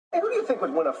Hey, who do you think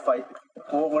would win a fight?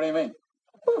 Well, what do you mean?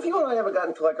 Well, if you and I ever got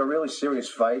into like a really serious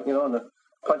fight, and the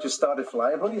punches started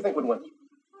flying, who do you think would win?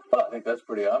 Well, I think that's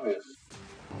pretty obvious.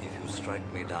 If you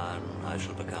strike me down, I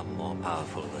shall become more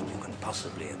powerful than you can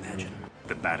possibly imagine.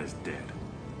 The bat is dead.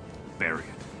 Bury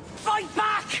it. Fight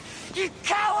back! You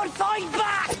coward, fight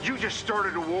back! You just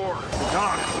started a war. The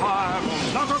dark fire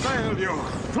will not avail you.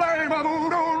 Flame of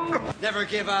Udun! Never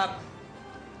give up.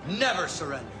 Never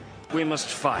surrender. We must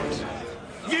fight.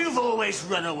 You've always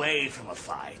run away from a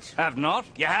fight. Have not?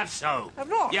 You have so. Have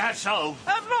not? You have so.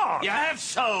 Have not? You have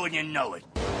so, and you know it.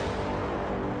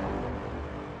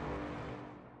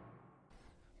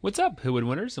 What's up, Who Would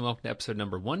Winners, and welcome to episode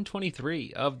number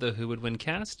 123 of the Who Would Win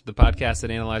cast, the podcast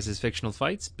that analyzes fictional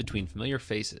fights between familiar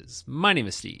faces. My name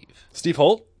is Steve. Steve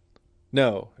Holt?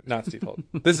 No, not Steve Holt.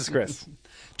 This is Chris.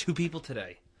 Two people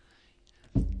today.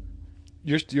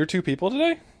 You're two people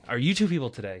today? Are you two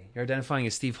people today? You're identifying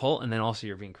as Steve Holt, and then also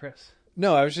you're being Chris.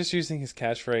 No, I was just using his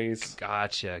catchphrase.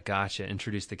 Gotcha.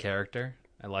 Introduce the character.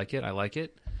 I like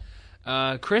it.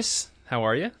 Chris, how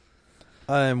are you?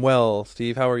 I'm well,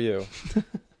 Steve. How are you?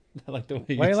 I like the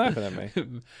way Why are you laughing at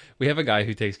me? We have a guy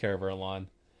who takes care of our lawn,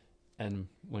 and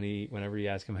whenever you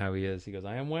ask him how he is, he goes,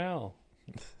 "I am well."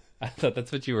 I thought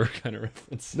that's what you were kind of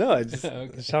referencing. No, I just Okay.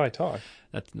 that's how I talk.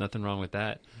 That's nothing wrong with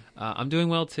that. I'm doing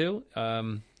well too.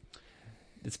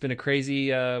 It's been a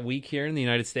crazy week here in the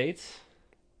United States,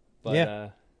 but Yeah.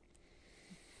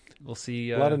 We'll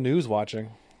see. A lot of news watching.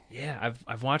 Yeah,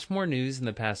 I've watched more news in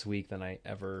the past week than I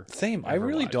ever. Same. I ever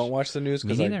really watched. don't watch the news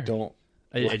because Me I neither. don't.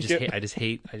 I just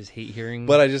hate hearing.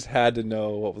 But I just had to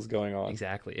know what was going on.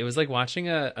 Exactly. It was like watching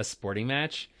a sporting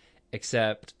match,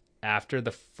 except after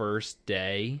the first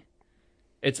day.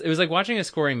 It was like watching a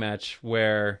scoring match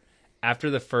where after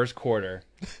the first quarter,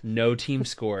 no team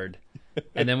scored,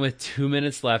 and then with 2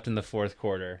 minutes left in the fourth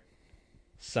quarter,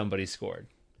 somebody scored.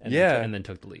 And Yeah. then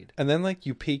took the lead. And then like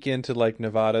you peek into like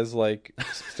Nevada's like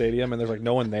stadium and there's like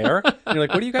no one there. And you're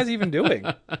like, what are you guys even doing?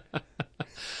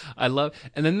 And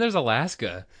then there's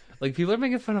Alaska. Like, people are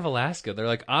making fun of Alaska. They're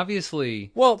like, obviously.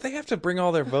 Well, they have to bring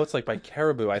all their votes like by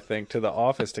caribou, I think, to the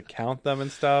office to count them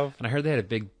and stuff. And I heard they had a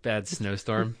big bad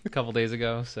snowstorm a couple days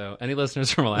ago. So any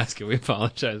listeners from Alaska, we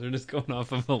apologize. We're just going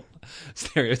off of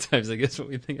stereotypes, I guess, what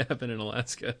we think happened in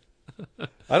Alaska.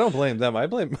 I don't blame them. I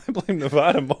blame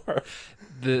Nevada more.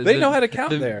 They know how to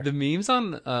count there. The memes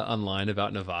online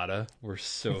about Nevada were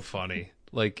so funny.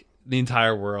 Like, the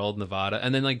entire world, Nevada,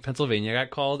 and then like Pennsylvania got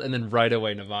called, and then right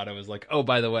away Nevada was like, "Oh,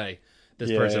 by the way,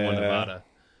 this person won Nevada."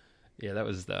 Yeah, that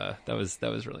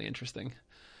was really interesting.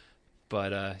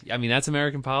 But I mean, that's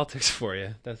American politics for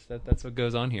you. That's what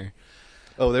goes on here.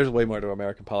 Oh, there's way more to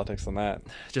American politics than that.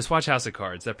 Just watch House of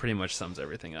Cards. That pretty much sums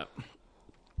everything up.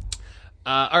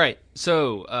 All right,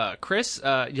 so Chris,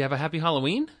 you have a happy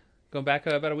Halloween? Going back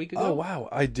about a week ago. Oh wow,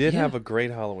 I did have a great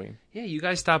Halloween. Yeah, you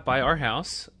guys stopped by our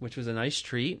house, which was a nice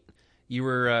treat. You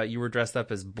were dressed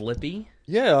up as Blippi.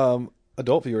 Yeah,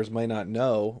 adult viewers might not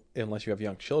know, unless you have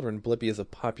young children, Blippi is a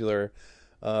popular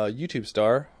YouTube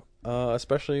star,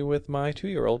 especially with my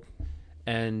 2-year-old.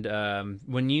 And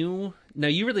you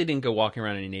really didn't go walking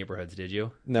around any neighborhoods, did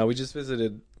you? No, we just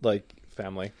visited like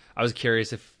family. I was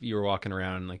curious if you were walking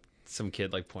around and like some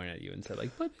kid like pointed at you and said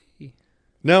like Blippi.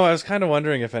 No, I was kind of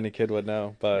wondering if any kid would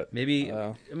know, but maybe.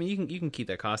 I mean, you can keep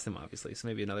that costume obviously, so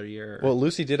maybe another year. Well,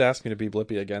 Lucy did ask me to be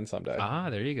Blippi again someday.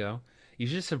 Ah, there you go. You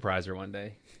should just surprise her one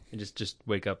day and just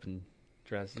wake up and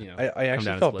dress. I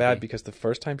actually felt bad because the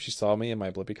first time she saw me in my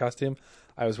Blippi costume,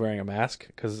 I was wearing a mask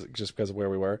because of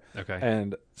where we were. Okay,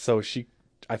 and so she,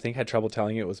 I think, had trouble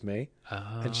telling you it was me,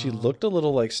 oh. And she looked a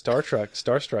little like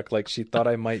starstruck, like she thought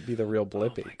I might be the real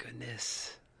Blippi. Oh my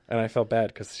goodness! And I felt bad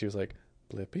because she was like,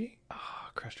 Blippi? Oh,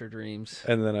 crushed her dreams.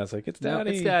 And then I was like, it's Daddy.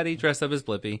 No, it's Daddy dressed up as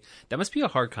Blippi. That must be a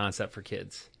hard concept for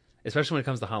kids, especially when it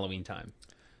comes to Halloween time,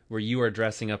 where you are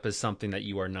dressing up as something that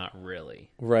you are not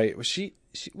really. Right. She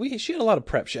had a lot of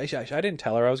prep. I didn't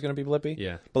tell her I was going to be Blippi.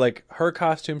 Yeah. But like her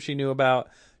costume she knew about.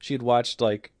 She'd watched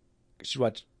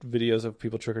videos of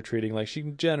people trick-or-treating. Like she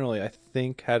generally, I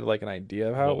think, had like an idea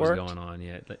of how what it worked. Was going on.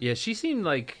 Yeah, she seemed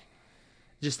like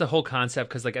just the whole concept,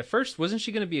 because like at first wasn't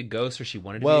she going to be a ghost, or she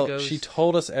wanted to be a ghost? Well, she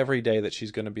told us every day that she's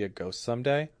going to be a ghost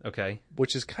someday. Okay.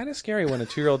 Which is kind of scary when a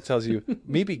 2-year-old tells you,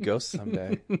 maybe ghost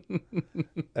someday.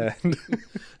 And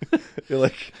you're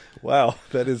like, wow,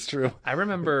 that is true. I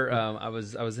remember I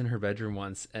was in her bedroom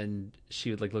once, and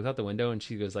she would like look out the window and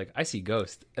she goes like, I see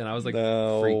ghost. And I was like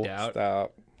freaked out.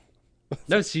 Stop.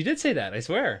 No, she did say that, I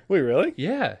swear. Wait, really?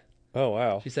 Yeah. Oh,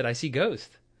 wow. She said, I see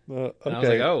ghost. Okay. And I was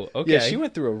like, oh, okay. Yeah, she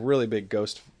went through a really big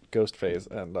ghost phase,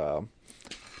 and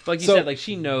like you said, like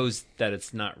she knows that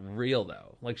it's not real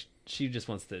though. Like she just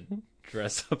wants to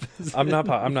dress up as I'm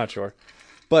not sure.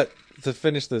 But to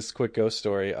finish this quick ghost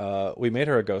story, we made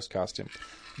her a ghost costume.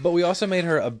 But we also made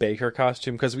her a baker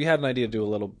costume because we had an idea to do a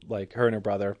little, like, her and her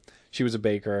brother. She was a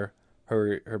baker.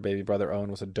 Her baby brother,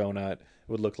 Owen, was a donut. It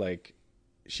would look like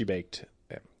she baked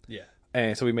him. Yeah.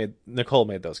 And so Nicole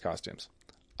made those costumes.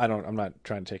 I'm not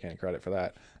trying to take any credit for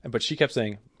that. But she kept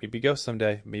saying, maybe ghost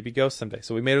someday, maybe ghost someday.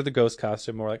 So we made her the ghost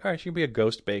costume. We're like, all right, she can be a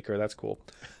ghost baker. That's cool.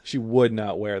 She would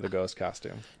not wear the ghost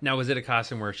costume. Now, was it a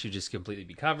costume where she'd just completely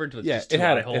be covered with Yeah, just two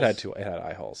eye holes? it had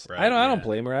eye holes. Right, I don't yeah.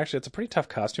 blame her, actually. It's a pretty tough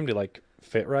costume to, like,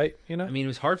 fit right, you know? I mean, it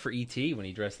was hard for E.T. when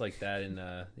he dressed like that in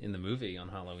the movie on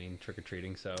Halloween,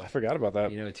 trick-or-treating. So I forgot about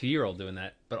that. a 2-year-old doing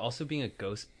that, but also being a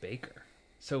ghost baker.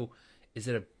 So is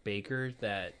it a baker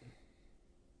that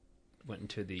went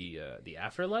into the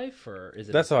afterlife, or is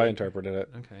it? That's a how I baker? interpreted it.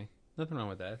 Okay, nothing wrong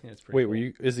with that. I think that's pretty.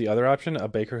 Wait, cool. is the other option a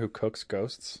baker who cooks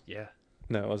ghosts? Yeah.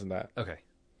 No, it wasn't that. Okay.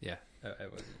 Yeah, I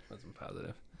wasn't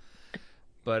positive.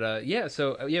 But yeah,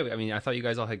 so yeah, I mean, I thought you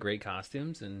guys all had great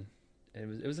costumes, and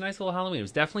it was a nice little Halloween. It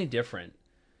was definitely different.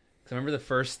 Because I remember the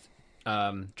first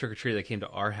trick or treat that came to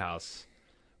our house,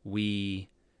 we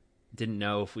didn't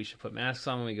know if we should put masks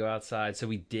on when we go outside, so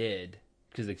we did.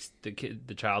 Because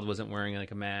the child wasn't wearing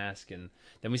like a mask, and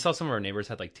then we saw some of our neighbors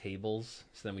had like tables,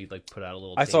 so then we like put out a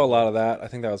little. I saw a lot of that. I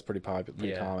think that was pretty popular,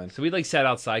 pretty yeah. common. So we like sat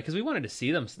outside because we wanted to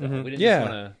see them still. Mhm. We didn't Yeah.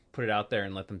 just want to put it out there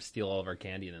and let them steal all of our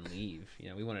candy and then leave.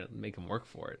 We wanted to make them work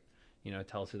for it.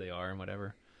 Tell us who they are and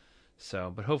whatever.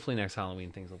 So, but hopefully next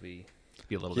Halloween things will be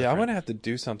a little different. Yeah, I'm gonna have to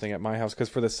do something at my house because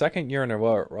for the second year in a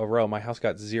row, my house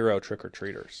got 0 trick or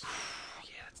treaters.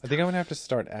 I think I'm gonna have to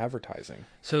start advertising.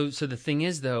 So the thing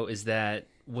is though, is that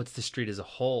what's the street as a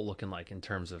whole looking like in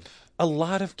terms of A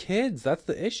lot of kids. That's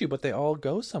the issue, but they all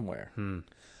go somewhere.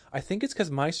 I think it's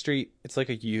because my street, it's like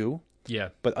a U. yeah.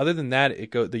 But other than that,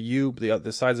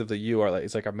 the sides of the U are like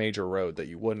it's like a major road that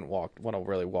you wouldn't want to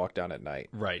really walk down at night.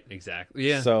 Right, exactly.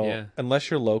 Yeah. So yeah.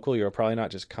 unless you're local, you're probably not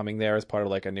just coming there as part of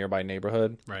like a nearby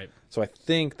neighborhood. Right. So I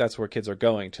think that's where kids are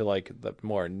going to, like the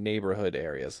more neighborhood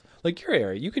areas, like your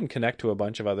area. You can connect to a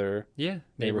bunch of other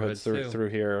neighborhoods too. through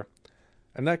here,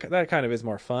 and that kind of is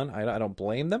more fun. I don't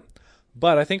blame them,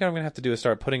 but I think what I'm gonna have to do is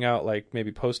start putting out like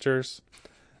maybe posters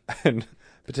and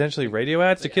potentially radio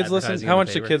ads. Do kids listen? Advertising How in the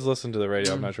much do paper. kids listen to the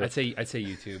radio? I'm not sure. I'd say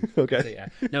YouTube. Okay. I'd say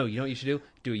ad. No, you know what you should do?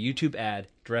 Do a YouTube ad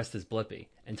dressed as Blippi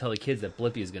and tell the kids that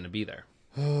Blippi is going to be there.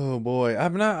 Oh boy,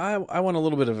 I'm not. I want a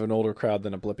little bit of an older crowd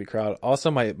than a Blippi crowd.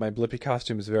 Also, my Blippi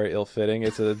costume is very ill-fitting.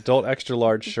 It's an adult extra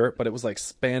large shirt, but it was like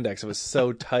spandex. It was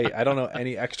so tight. I don't know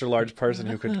any extra large person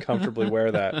who could comfortably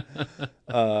wear that.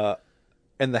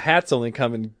 And the hats only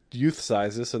come in youth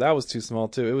sizes, so that was too small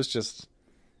too. It was just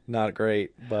not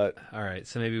great. But All right,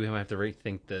 so maybe we might have to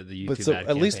rethink the YouTube but so ad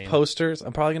at least campaign. posters.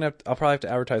 I'll probably have to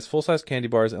advertise full-size candy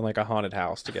bars and like a haunted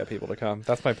house to get people to come.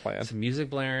 That's my plan. Some music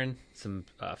blaring, some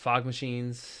fog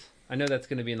machines. I know that's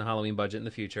going to be in the Halloween budget in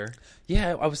the future.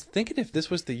 Yeah, I was thinking if this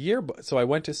was the year, so I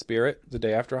went to Spirit the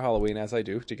day after Halloween, as I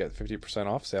do, to get 50%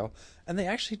 off sale, and they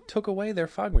actually took away their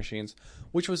fog machines,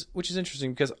 which is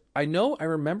interesting because I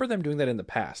remember them doing that in the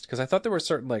past because I thought there were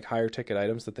certain like higher ticket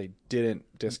items that they didn't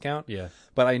discount. Yeah.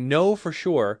 But I know for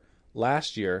sure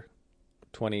last year,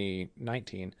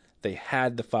 2019, they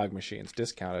had the fog machines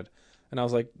discounted, and I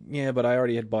was like, yeah, but I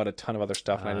already had bought a ton of other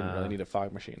stuff, and I didn't really need a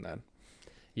fog machine then.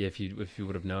 Yeah, if you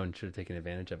would have known, should have taken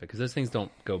advantage of it because those things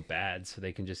don't go bad, so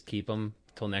they can just keep them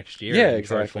till next year. Yeah, and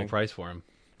charge exactly. full price for them.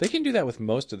 They can do that with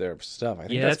most of their stuff. I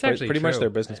think Yeah, that's actually pretty much true. their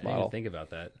business I didn't model. even think about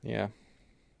that. Yeah.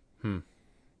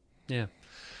 Yeah.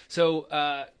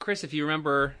 So, Chris, if you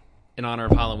remember, in honor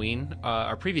of Halloween,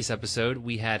 our previous episode,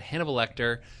 we had Hannibal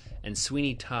Lecter and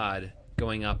Sweeney Todd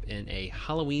going up in a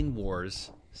Halloween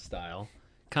Wars style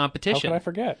competition. How can I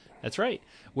forget? That's right.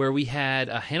 Where we had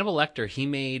Hannibal Lecter. He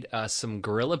made some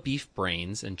gorilla beef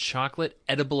brains and chocolate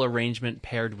edible arrangement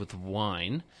paired with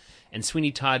wine. And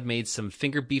Sweeney Todd made some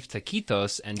finger beef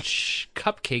taquitos and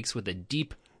cupcakes with a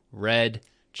deep red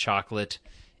chocolate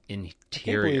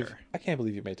interior. I can't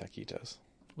believe you made taquitos.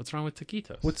 What's wrong with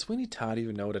taquitos? Would Sweeney Todd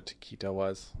even know what a taquito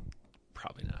was?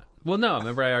 Probably not. Well, no.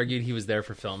 Remember I argued he was there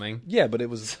for filming? Yeah, but it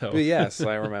was... So- but yes,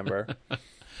 I remember.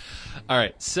 All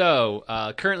right. So,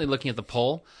 currently looking at the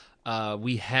poll,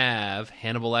 we have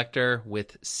Hannibal Lecter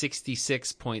with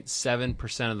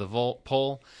 66.7% of the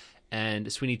poll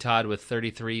and Sweeney Todd with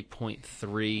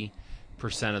 33.3%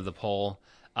 of the poll.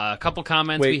 A couple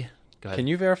comments. Wait, Go ahead. can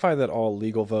you verify that all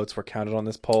legal votes were counted on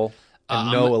this poll?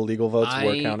 And no illegal votes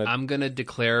were counted? I'm going to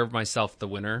declare myself the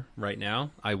winner right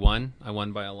now. I won. I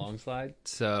won by a long slide.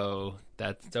 So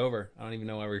that's over. I don't even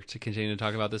know why we're continuing to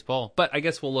talk about this poll. But I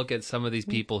guess we'll look at some of these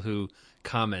people who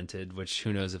commented, which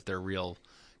who knows if they're real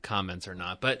comments or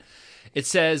not. But it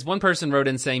says, one person wrote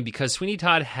in saying, because Sweeney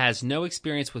Todd has no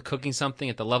experience with cooking something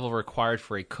at the level required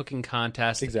for a cooking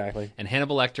contest. Exactly. And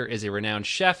Hannibal Lecter is a renowned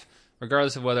chef,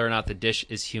 regardless of whether or not the dish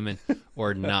is human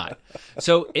or not.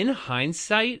 So in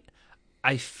hindsight,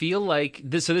 I feel like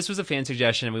this was a fan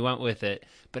suggestion and we went with it.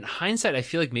 But in hindsight, I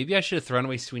feel like maybe I should have thrown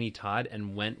away Sweeney Todd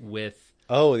and went with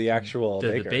the actual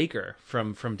the baker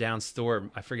from down store.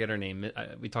 I forget her name.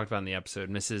 We talked about it in the episode,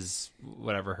 Mrs.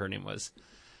 whatever her name was.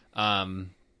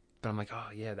 But I'm like, oh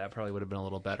yeah, that probably would have been a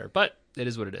little better. But it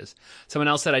is what it is. Someone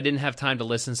else said I didn't have time to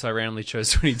listen, so I randomly chose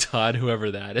Sweeney Todd,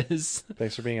 whoever that is.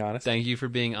 Thanks for being honest. Thank you for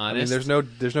being honest. I mean,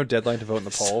 there's no deadline to vote in the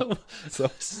poll.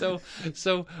 So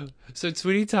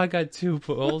Sweeney Todd got 2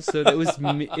 polls. So it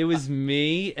was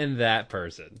me and that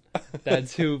person.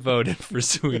 That's who voted for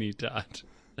Sweeney Todd.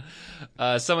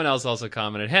 Someone else also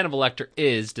commented, Hannibal Lecter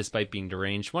is, despite being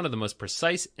deranged, one of the most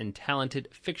precise and talented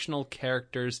fictional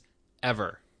characters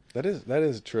ever. That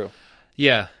is true.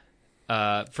 Yeah.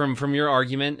 From your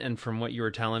argument and from what you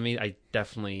were telling me, I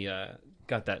definitely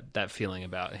got that feeling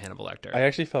about Hannibal Lecter. I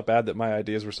actually felt bad that my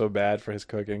ideas were so bad for his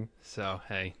cooking. So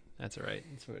hey, that's all right.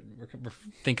 That's what we're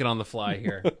thinking on the fly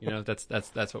here.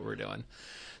 That's what we're doing.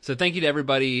 So thank you to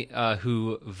everybody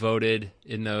who voted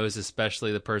in those,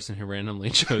 especially the person who randomly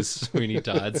chose Sweeney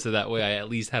Todd. So that way I at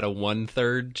least had a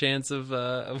 1/3 chance of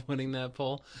winning that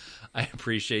poll. I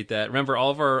appreciate that. Remember,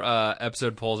 all of our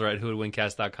episode polls are at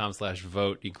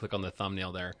whowouldwincast.com/vote. You can click on the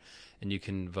thumbnail there, and you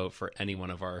can vote for any one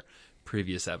of our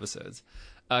previous episodes.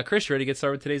 Chris, you ready to get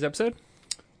started with today's episode?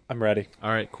 I'm ready.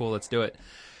 All right, cool. Let's do it.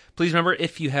 Please remember,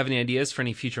 if you have any ideas for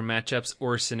any future matchups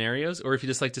or scenarios, or if you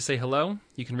just like to say hello,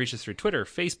 you can reach us through Twitter,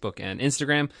 Facebook, and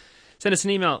Instagram. Send us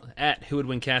an email at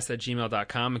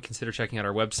whowouldwincast@gmail.com and consider checking out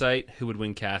our website,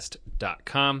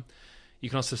 whowouldwincast.com. You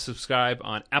can also subscribe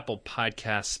on Apple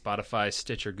Podcasts, Spotify,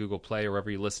 Stitcher, Google Play, or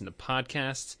wherever you listen to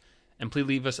podcasts. And please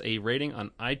leave us a rating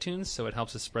on iTunes so it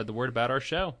helps us spread the word about our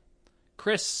show.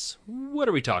 Chris, what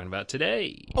are we talking about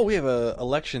today? Oh, we have a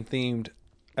election-themed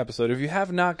episode. If you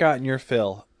have not gotten your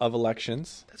fill of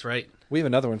elections, That's right. we have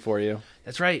another one for you.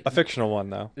 That's right. A fictional one,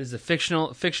 though. This is a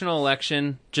fictional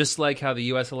election, just like how the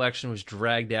U.S. election was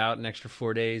dragged out an extra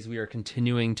 4 days. We are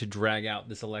continuing to drag out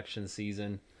this election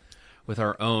season with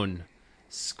our own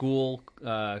school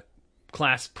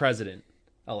class president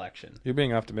election. You're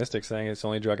being optimistic, saying it's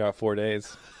only drug out 4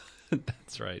 days.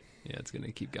 That's right. Yeah, it's going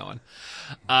to keep going.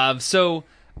 So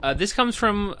this comes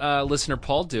from listener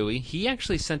Paul Dewey. He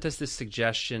actually sent us this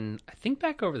suggestion, I think,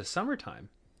 back over the summertime.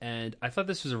 And I thought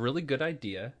this was a really good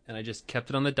idea, and I just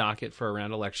kept it on the docket for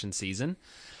around election season.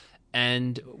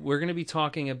 And we're going to be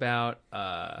talking about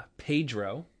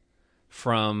Pedro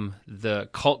from the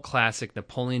cult classic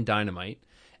Napoleon Dynamite.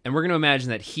 And we're going to imagine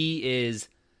that he is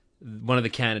one of the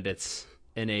candidates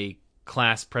in a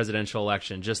class presidential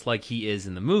election, just like he is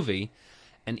in the movie.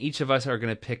 And each of us are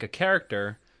going to pick a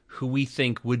character who we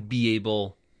think would be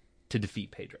able to defeat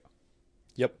Pedro.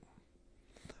 Yep.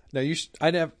 Now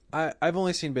I've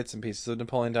only seen bits and pieces of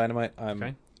Napoleon Dynamite.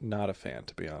 I'm not a fan,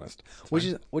 to be honest. Which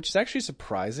is actually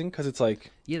surprising because it's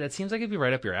like, yeah, that seems like it'd be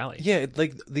right up your alley. Yeah,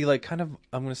 kind of,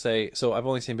 I'm gonna say, so I've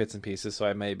only seen bits and pieces, so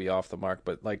I may be off the mark,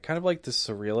 but like kind of like the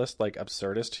surrealist, like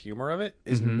absurdist humor of it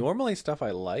is normally stuff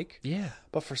I like. Yeah,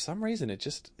 but for some reason it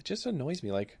just annoys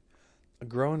me. Like a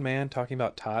grown man talking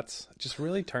about tots just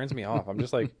really turns me off. I'm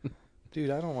just like, dude,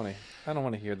 I don't want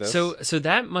to hear this. So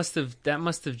that must have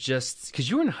just, because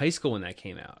you were in high school when that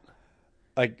came out.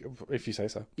 Like, if you say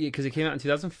so. Yeah, because it came out in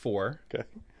 2004. Okay.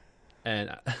 And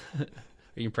are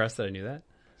you impressed that I knew that?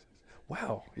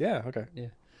 Wow. Yeah. Okay.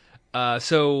 Yeah.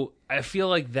 So I feel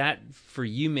like that for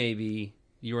you, maybe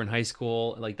you were in high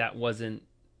school, like that wasn't,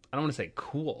 I don't want to say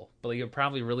cool, but like it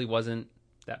probably really wasn't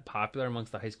that popular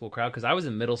amongst the high school crowd, because I was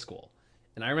in middle school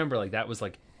and I remember like that was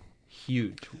like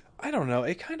huge. I don't know.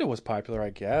 It kind of was popular, I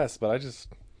guess, but I just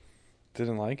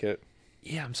didn't like it.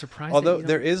 Yeah, I'm surprised. Although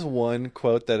there is one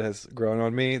quote that has grown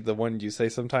on me, the one you say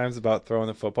sometimes about throwing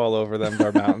the football over them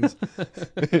dark mountains.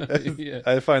 Yeah.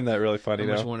 I find that really funny. I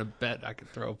just want to bet I could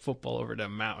throw a football over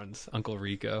them mountains, Uncle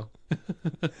Rico.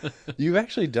 You've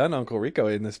actually done Uncle Rico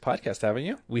in this podcast, haven't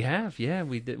you? We have, yeah.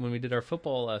 We did when we did our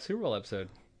football Super Bowl episode.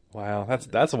 Wow,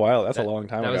 that's a while. That's a long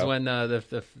time ago. That was when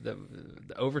the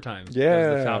overtime. Yeah,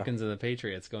 that was the Falcons and the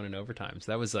Patriots going in overtime.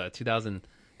 So that was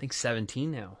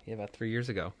 2017 now. Yeah, about 3 years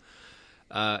ago.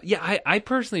 I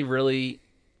personally really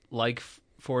like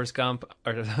Forrest Gump.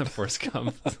 Or Forrest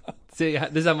Gump. See,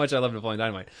 this is how much I love Napoleon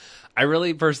Dynamite. I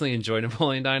really personally enjoy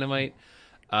Napoleon Dynamite.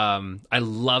 I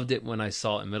loved it when I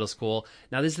saw it in middle school.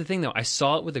 Now, this is the thing, though. I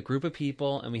saw it with a group of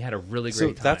people, and we had a really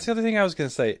great time. That's the other thing I was going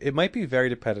to say. It might be very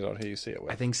dependent on who you see it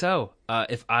with. I think so.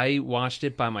 If I watched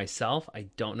it by myself, I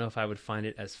don't know if I would find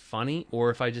it as funny, or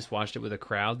if I just watched it with a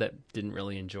crowd that didn't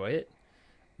really enjoy it,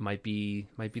 might be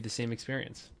the same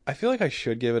experience. I feel like I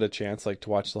should give it a chance, like to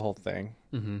watch the whole thing.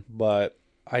 Mm-hmm. But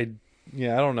I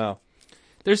don't know.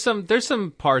 There's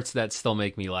some parts that still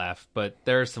make me laugh, but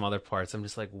there are some other parts I'm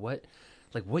just like, what?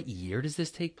 Like, what year does this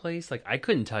take place? Like, I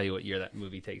couldn't tell you what year that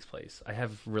movie takes place. I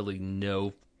have really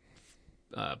no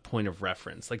point of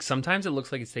reference. Like, sometimes it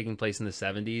looks like it's taking place in the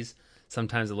 70s.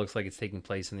 Sometimes it looks like it's taking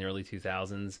place in the early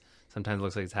 2000s. Sometimes it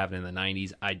looks like it's happening in the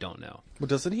 90s. I don't know. Well,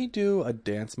 doesn't he do a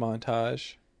dance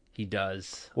montage? He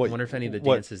does. I wonder if any of the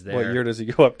dances there. What year does he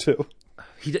go up to?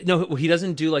 He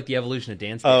doesn't do, like, the evolution of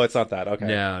dance. Oh, it's not that. Okay.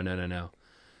 No.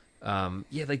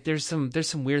 Yeah, like there's some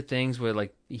weird things where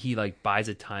like he like buys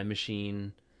a time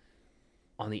machine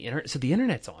on the internet. So the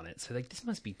internet's on it. So like this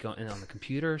must be going on the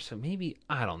computer. So maybe,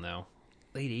 I don't know,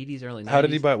 late 80s, early 90s. How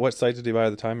did he buy? What site did he buy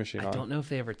the time machine on? I don't know if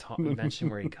they ever mentioned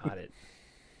where he got it.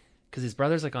 Because his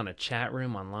brother's like on a chat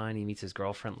room online. He meets his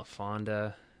girlfriend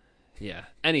LaFonda. Yeah.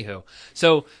 Anywho,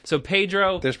 so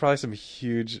Pedro. There's probably some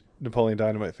huge Napoleon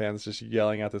Dynamite fans just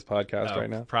yelling at this podcast right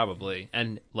now. Probably.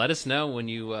 And let us know when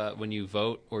you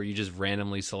vote or you just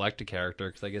randomly select a character,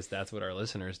 because I guess that's what our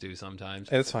listeners do sometimes.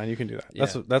 It's fine. You can do that.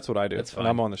 Yeah. That's what I do. That's fine. And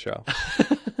I'm on the show.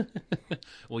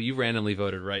 Well, you randomly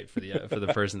voted right for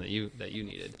the person that you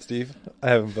needed. Steve, I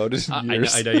haven't voted in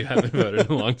years. I know you haven't voted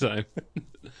in a long time.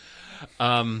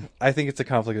 I think it's a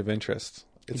conflict of interest.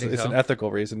 It's an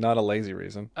ethical reason, not a lazy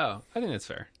reason. Oh, I think that's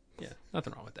fair. Yeah,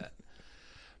 nothing wrong with that.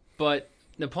 But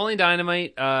Napoleon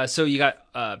Dynamite, so you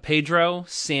got Pedro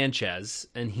Sanchez,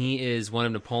 and he is one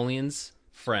of Napoleon's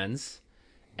friends,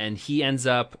 and he ends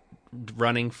up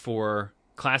running for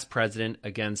class president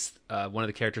against one of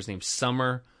the characters named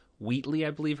Summer Wheatley,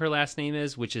 I believe her last name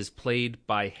is, which is played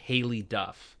by Haley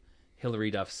Duff,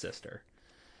 Hillary Duff's sister.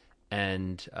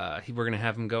 And we're going to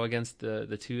have him go against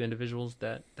the two individuals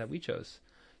that we chose.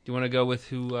 Do you want to go with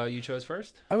who you chose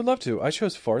first? I would love to. I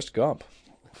chose Forrest Gump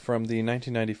from the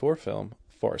 1994 film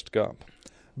Forrest Gump,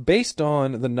 based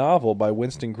on the novel by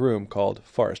Winston Groom called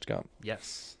Forrest Gump.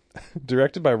 Yes.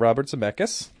 Directed by Robert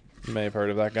Zemeckis. You may have heard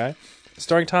of that guy.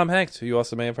 Starring Tom Hanks, who you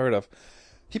also may have heard of.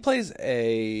 He plays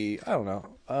a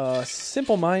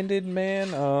simple-minded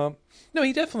man. No,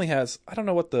 he definitely has. I don't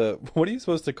know what are you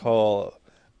supposed to call?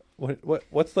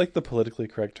 What's like the politically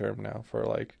correct term now for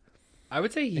like? I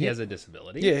would say he has a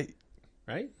disability. Yeah.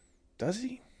 Right? Does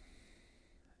he?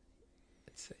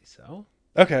 I'd say so.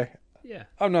 Okay. Yeah.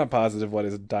 I'm not positive what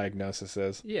his diagnosis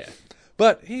is. Yeah.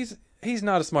 But he's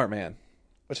not a smart man,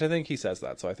 which I think he says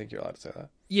that, so I think you're allowed to say that.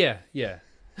 Yeah.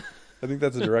 I think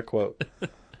that's a direct quote.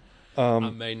 I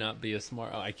may not be a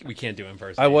smart... we can't do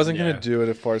impersonation. I wasn't going to do it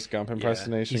a Forrest Gump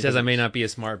impersonation. He says, I may not be a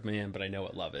smart man, but I know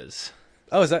what love is.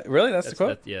 Oh, is that really? That's the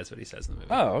quote? Yeah, that's what he says in the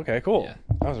movie. Oh, okay, cool. Yeah.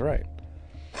 I was right.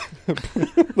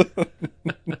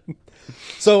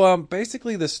 So,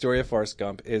 basically, the story of Forrest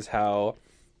Gump is how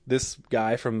this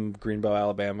guy from Greenbow,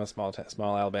 Alabama, small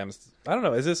Alabama. I don't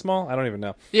know. Is it small? I don't even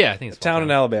know. Yeah, I think it's a town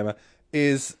in Alabama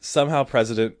is somehow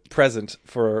present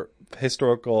for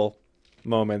historical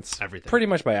moments. Everything. Pretty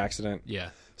much by accident. Yeah.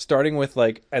 Starting with,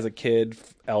 like, as a kid,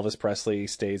 Elvis Presley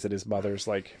stays at his mother's,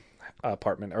 like,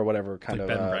 apartment or whatever kind like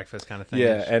of bed and breakfast kind of thing.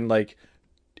 Yeah, and like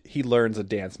he learns a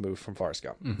dance move from Forrest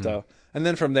Gump. Mm-hmm. So, and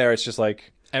then from there, it's just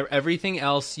like everything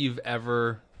else you've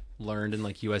ever learned in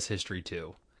like U.S. History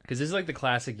 2, because this is like the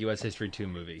classic U.S. History 2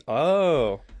 movie.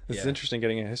 Oh, this is interesting.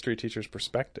 Getting a history teacher's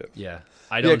perspective. Yeah,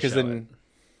 I don't. Because then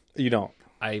you don't.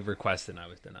 I requested and I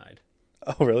was denied.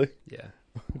 Oh, really? Yeah,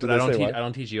 but I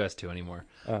don't teach U.S. 2 anymore.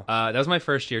 Oh. That was my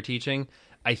first year teaching.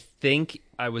 I think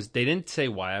they didn't say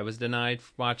why I was denied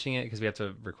watching it, because we have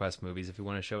to request movies if we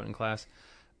want to show it in class.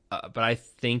 But I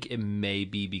think it may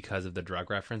be because of the drug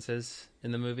references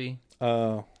in the movie.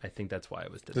 Oh. I think that's why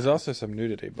it was denied. There's also some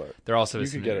nudity, but there also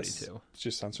is some nudity too.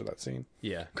 Just censor that scene.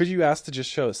 Yeah. Could you ask to just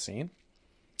show a scene?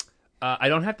 I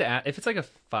don't have to if it's like a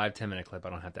 5-10 minute clip, I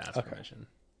don't have to ask permission.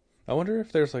 I wonder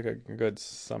if there's like a good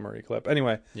summary clip.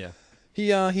 Anyway. Yeah.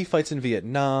 He fights in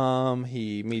Vietnam.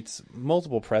 He meets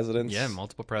multiple presidents. Yeah,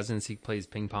 multiple presidents. He plays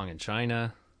ping pong in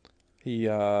China. He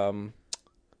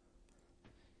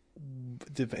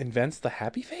invents the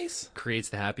happy face? Creates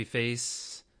the happy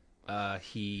face.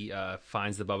 He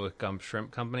finds the Bubba Gump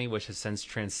Shrimp Company, which has since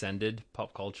transcended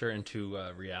pop culture into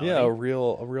reality. Yeah, a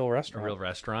real restaurant. A real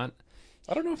restaurant.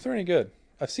 I don't know if they're any good.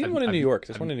 I've seen one in New York.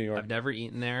 There's one in New York. I've never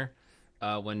eaten there.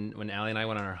 When Allie and I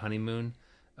went on our honeymoon,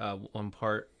 one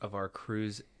part of our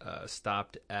cruise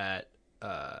stopped at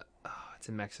It's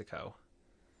in Mexico.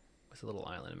 What's a little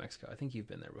island in Mexico? I think you've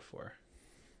been there before.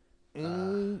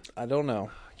 I don't know.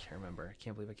 I can't remember. I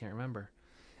can't believe I can't remember.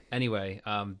 Anyway,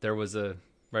 there was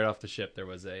right off the ship. There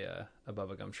was a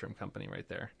Bubba Gump Shrimp Company right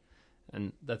there,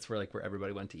 and that's where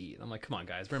everybody went to eat. I'm like, come on,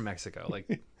 guys, we're in Mexico.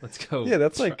 Like, let's go. Yeah,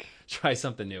 that's try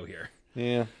something new here.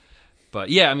 Yeah.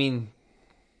 But yeah, I mean,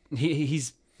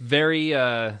 he's very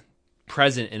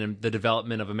present in the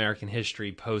development of American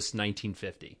history post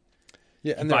 1950.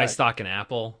 Yeah, and buy stock in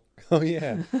Apple. Oh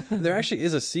yeah, there actually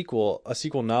is a sequel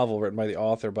novel written by the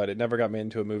author, but it never got made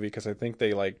into a movie because I think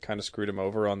they kind of screwed him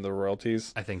over on the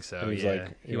royalties. I think so. And he's yeah,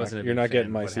 like, he wasn't. You're not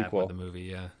getting my sequel. The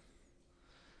movie,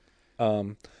 yeah.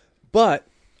 But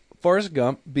Forrest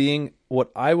Gump, being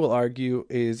what I will argue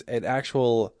is an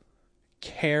actual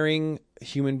caring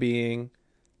human being,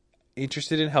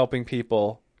 interested in helping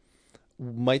people,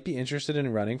 might be interested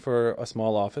in running for a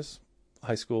small office,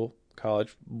 high school,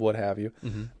 college, what have you,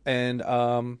 and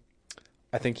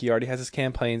I think he already has his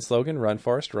campaign slogan, Run,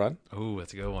 Forrest, Run. Oh,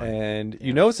 that's a good one. And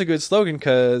you know it's a good slogan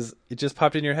because it just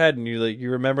popped in your head and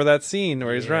you remember that scene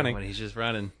where he's running. When he's just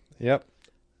running. Yep.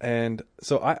 And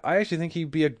so I actually think he'd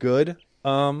be a good,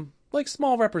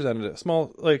 small representative.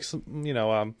 Small, I don't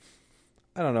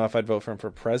know if I'd vote for him for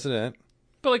president.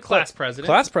 But class president.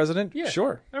 Class president, yeah.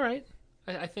 Sure. All right.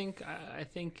 I think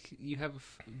you have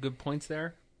good points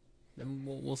there. Then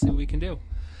we'll see what we can do.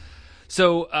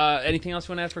 So, anything else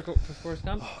you want to ask for Forrest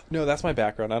Gump? No, that's my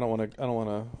background. I don't want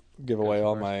to give away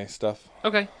all my stuff.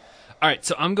 Okay. All right.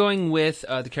 So I'm going with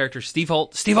the character Steve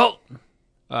Holt. Steve Holt!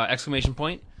 Exclamation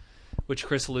point, which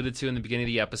Chris alluded to in the beginning of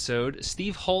the episode.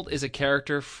 Steve Holt is a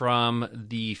character from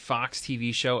the Fox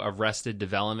TV show Arrested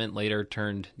Development, later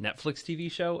turned Netflix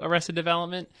TV show Arrested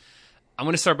Development. I'm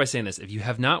going to start by saying this: if you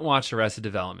have not watched Arrested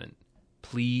Development,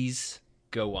 please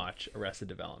go watch Arrested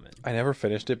Development. I never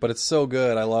finished it, but it's so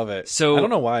good. I love it. So I don't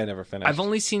know why I never finished. I've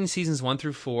only seen seasons 1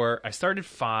 through 4. I started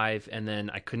 5, and then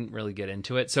I couldn't really get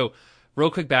into it. So,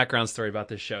 real quick background story about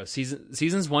this show.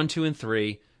 Seasons 1, 2, and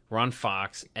 3 were on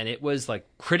Fox, and it was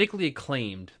critically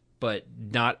acclaimed, but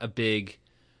not a big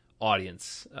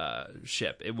audience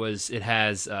ship. It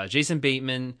has Jason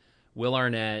Bateman, Will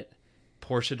Arnett,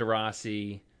 Portia de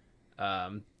Rossi,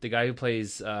 the guy who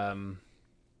plays.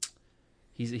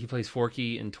 He plays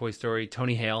Forky in Toy Story.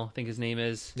 Tony Hale, I think his name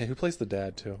is. Yeah, who plays the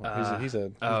dad too? He's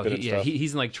good at stuff.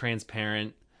 He's in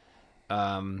Transparent.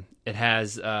 It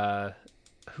has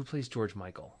who plays George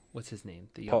Michael? What's his name?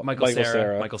 Michael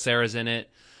Cera. Michael Cera's in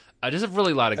it. Just a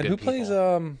really lot of good people. And who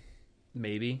plays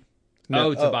maybe?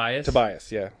 No, Tobias.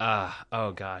 Tobias, yeah.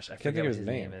 Oh gosh, I can't think of his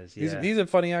name. Is. Yeah. He's a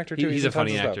funny actor too. He's a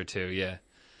funny actor too. Yeah.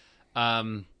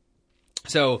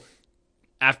 So.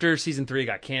 After season 3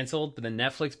 got canceled, but then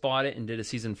Netflix bought it and did a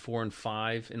season 4 and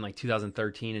 5 in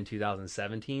 2013 and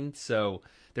 2017. So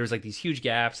there was these huge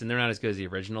gaps, and they're not as good as the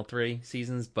original 3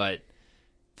 seasons, but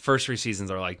first 3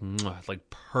 seasons are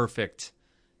perfect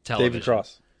television.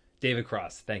 David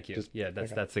Cross, thank you.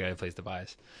 That's the guy who plays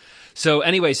Tobias. So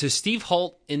anyway, Steve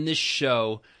Holt in this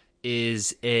show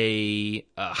is a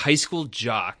high school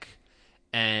jock,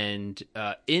 and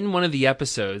in one of the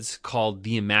episodes called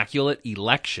The Immaculate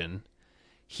Election,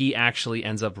 he actually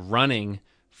ends up running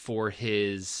for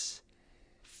his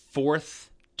 4th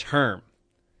term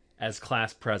as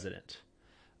class president.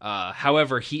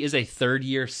 However, he is a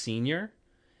third-year senior.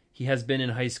 He has been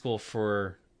in high school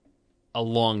for a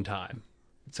long time.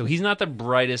 So he's not the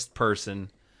brightest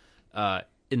person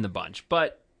in the bunch,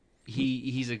 but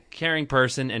he's a caring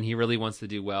person, and he really wants to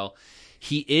do well.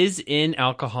 He is in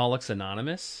Alcoholics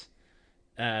Anonymous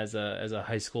as a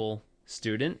high school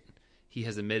student. He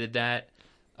has admitted that.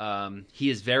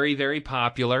 He is very, very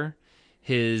popular.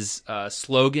 His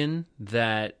slogan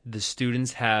that the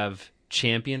students have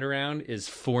championed around is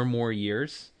 4 more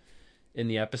years. In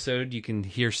the episode, you can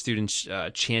hear students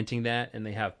chanting that, and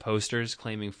they have posters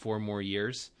claiming 4 more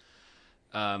years.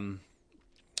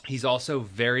 He's also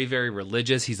very, very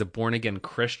religious. He's a born-again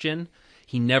Christian.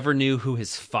 He never knew who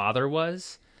his father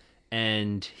was,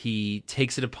 and he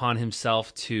takes it upon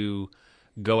himself to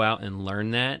go out and learn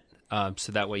that.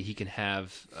 So that way he can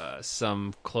have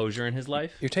some closure in his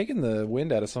life. You're taking the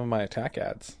wind out of some of my attack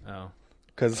ads. Oh,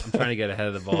 because I'm trying to get ahead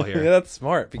of the ball here. Yeah, that's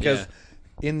smart. Because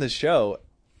in the show,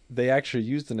 they actually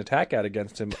used an attack ad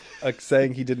against him,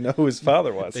 saying he didn't know who his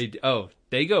father was.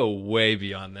 They go way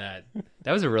beyond that.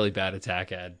 That was a really bad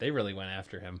attack ad. They really went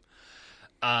after him.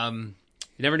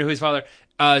 He never knew who his father.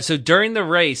 So during the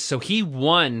race, he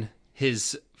won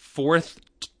his 4th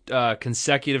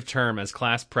consecutive term as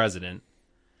class president.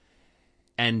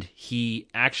 And he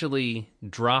actually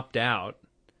dropped out,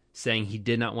 saying he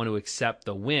did not want to accept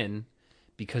the win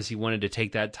because he wanted to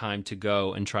take that time to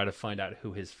go and try to find out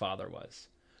who his father was,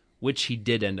 which he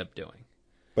did end up doing.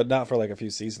 But not for like a few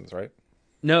seasons, right?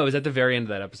 No, it was at the very end of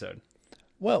that episode.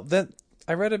 Well, then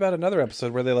I read about another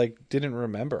episode where they like didn't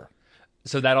remember.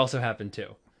 So that also happened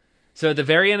too. So at the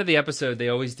very end of the episode, they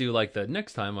always do like the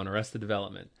next time on Arrested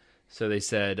Development. So they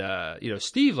said,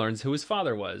 Steve learns who his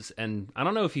father was. And I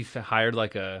don't know if he hired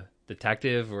like a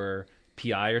detective or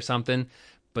PI or something,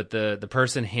 but the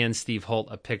person hands Steve Holt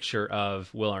a picture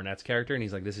of Will Arnett's character, and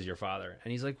he's like, this is your father.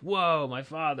 And he's like, whoa, my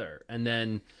father. And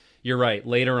then you're right,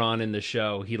 later on in the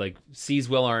show, he like sees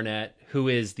Will Arnett, who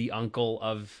is the uncle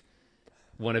of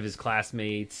one of his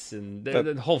classmates, and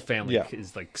the whole family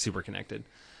is like super connected.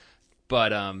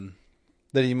 But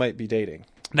that he might be dating.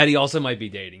 That he also might be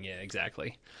dating, yeah,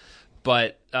 exactly.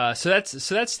 But so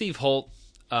that's Steve Holt.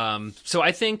 So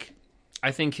I think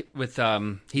with you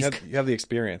have the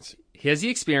experience. He has the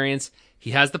experience. He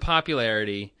has the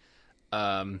popularity.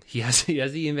 He has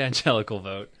the evangelical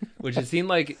vote, which it seemed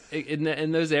like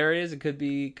in those areas it could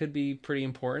be pretty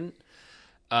important.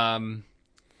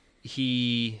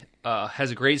 He has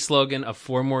a great slogan of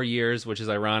 4 more years, which is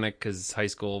ironic because high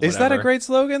school. Whatever. Is that a great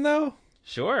slogan though?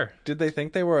 Sure. Did they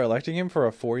think they were electing him for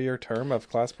a 4-year term of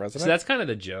class president? So that's kind of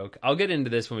the joke. I'll get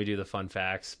into this when we do the fun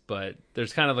facts, but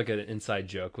there's kind of like an inside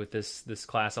joke with this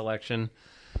class election.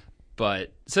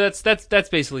 But so that's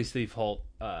basically Steve Holt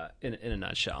in a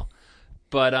nutshell.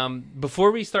 But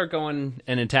before we start going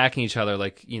and attacking each other,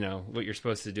 like what you're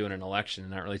supposed to do in an election,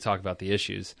 and not really talk about the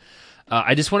issues,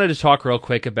 I just wanted to talk real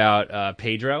quick about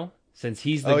Pedro, since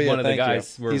he's one of the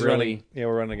guys we're running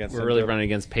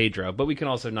against Pedro, but we can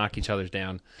also knock each other's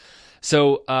down.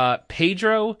 So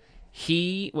Pedro,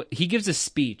 he gives a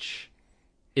speech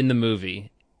in the movie,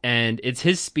 and it's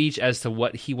his speech as to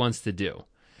what he wants to do.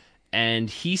 And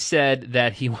he said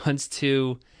that he wants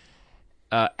to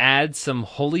add some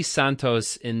Holy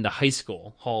Santos in the high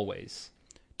school hallways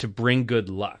to bring good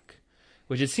luck,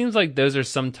 which it seems like those are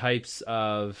some types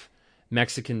of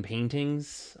Mexican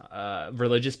paintings,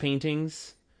 religious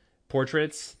paintings,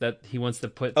 portraits that he wants to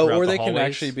put throughout or the they hallways. Can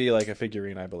actually be like a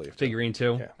figurine, I believe. Figurine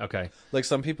too? Yeah. Okay. Like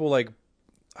some people I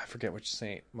forget which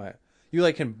saint. You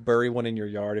like can bury one in your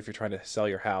yard if you're trying to sell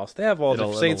your house. They have all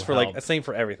the saints for like a saint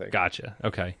for everything. Gotcha.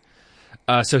 Okay.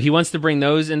 So he wants to bring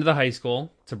those into the high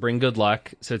school to bring good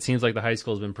luck. So it seems like the high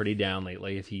school has been pretty down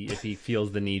lately if he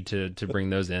feels the need to bring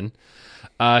those in.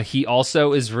 He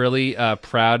also is really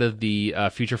proud of the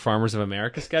Future Farmers of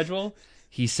America schedule.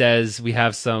 He says we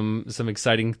have some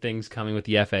exciting things coming with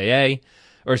the FAA,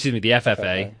 or excuse me, the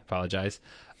FFA. Apologize.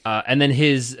 And then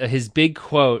his big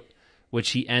quote,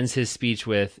 which he ends his speech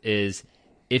with, is,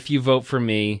 "If you vote for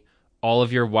me, all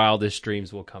of your wildest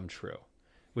dreams will come true."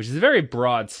 Which is a very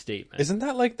broad statement. Isn't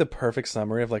that like the perfect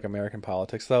summary of like American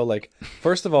politics though? Like,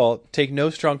 first of all, take no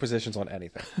strong positions on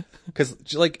anything. Because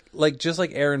just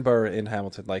like Aaron Burr in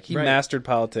Hamilton, like he mastered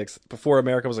politics before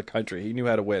America was a country. He knew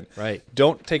how to win. Right.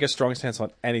 Don't take a strong stance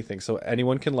on anything so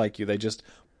anyone can like you. They just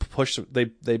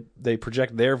they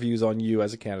project their views on you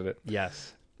as a candidate.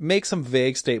 Yes. Make some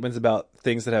vague statements about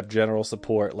things that have general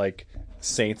support, like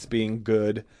saints being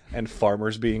good and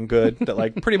farmers being good, that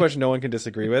like pretty much no one can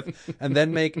disagree with, and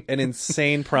then make an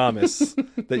insane promise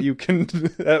that you can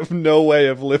have no way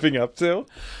of living up to.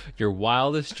 Your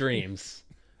wildest dreams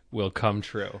will come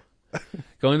true.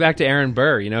 Going back to Aaron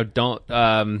Burr, don't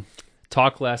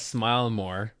talk less, smile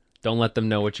more. Don't let them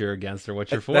know what you're against or what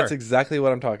you're for. That's exactly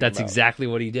what I'm talking about. That's exactly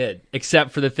what he did.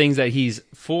 Except for the things that he's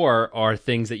for are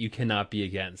things that you cannot be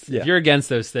against. Yeah. If you're against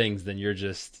those things, then you're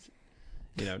just,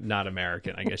 not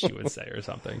American, I guess you would say, or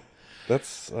something.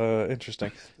 That's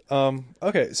interesting.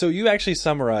 Okay, so you actually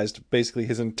summarized basically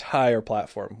his entire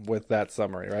platform with that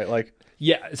summary, right? Like,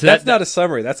 yeah, so that's not a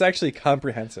summary. That's actually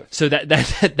comprehensive. So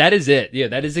that is it. Yeah,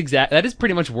 that is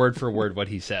pretty much word for word what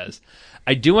he says.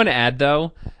 I do want to add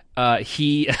though,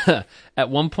 he at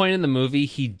one point in the movie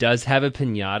he does have a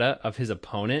piñata of his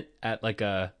opponent at like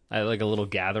a little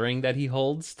gathering that he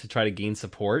holds to try to gain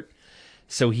support.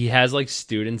 So he has like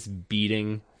students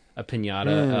beating a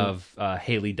piñata of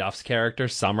Haley Duff's character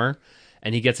Summer,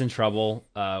 and he gets in trouble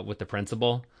with the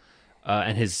principal.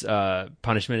 And his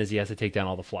punishment is he has to take down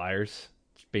all the flyers,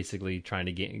 basically trying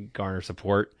to garner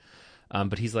support.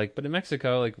 But he's like, but in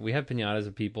Mexico, like we have piñatas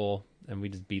of people and we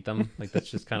just beat them. Like that's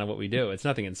just kind of what we do. It's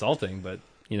nothing insulting, but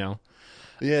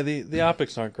Yeah, the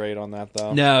optics aren't great on that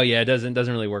though. No, yeah, it doesn't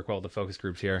really work well with the focus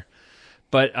groups here.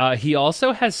 But he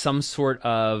also has some sort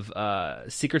of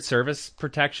Secret Service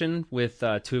protection with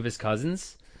 2 of his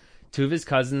cousins. 2 of his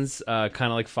cousins kind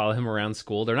of like follow him around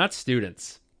school. They're not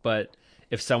students, but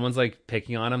if someone's like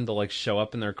picking on him, they'll like show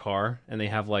up in their car and they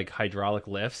have like hydraulic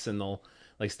lifts and they'll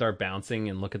like start bouncing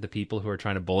and look at the people who are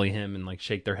trying to bully him and like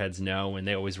shake their heads no, and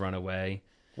they always run away.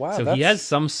 Wow, so he has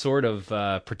some sort of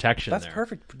protection. That's there.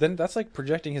 perfect. Then that's like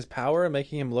projecting his power and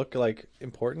making him look like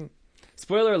important.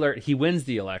 Spoiler alert: he wins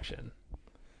the election.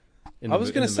 I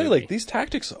was going to say, like, these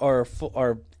tactics are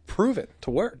proven to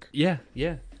work. Yeah,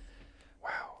 yeah.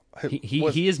 Wow.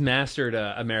 He has mastered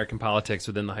American politics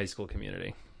within the high school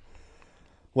community.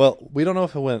 Well, we don't know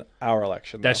if he'll win our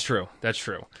election, though. That's true. That's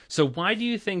true. So why do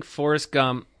you think Forrest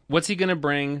Gump, what's he going to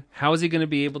bring? How is he going to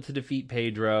be able to defeat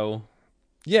Pedro?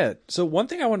 Yeah, so one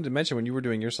thing I wanted to mention when you were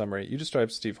doing your summary, you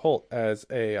described Steve Holt as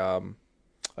a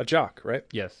jock, right?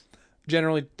 Yes.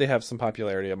 Generally, they have some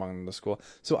popularity among the school.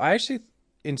 So I actually,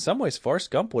 in some ways,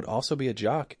 Forrest Gump would also be a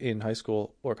jock in high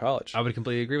school or college. I would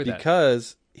completely agree with that.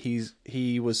 Because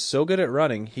he was so good at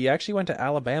running, he actually went to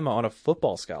Alabama on a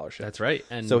football scholarship. That's right.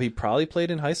 And so he probably played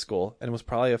in high school and was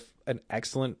probably an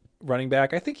excellent running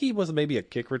back. I think he was maybe a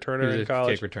kick returner in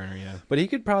college. Kick returner, yeah. But he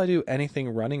could probably do anything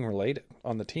running related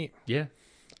on the team. Yeah.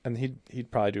 And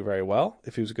he'd probably do very well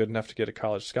if he was good enough to get a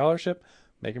college scholarship,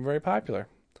 make him very popular.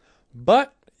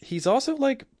 But he's also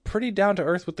like pretty down to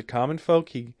earth with the common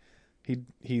folk.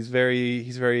 He's very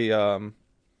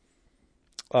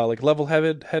like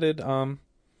level-headed.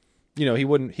 He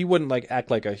wouldn't like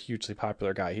act like a hugely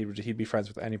popular guy. He'd be friends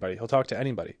with anybody. He'll talk to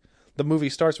anybody. The movie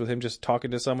starts with him just talking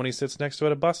to someone he sits next to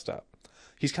at a bus stop.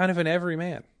 He's kind of an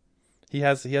everyman. He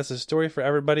has a story for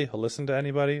everybody. He'll listen to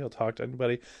anybody. He'll talk to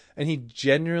anybody, and he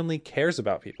genuinely cares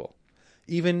about people.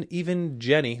 Even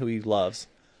Jenny, who he loves,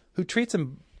 who treats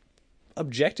him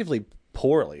objectively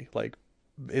poorly, like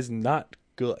is not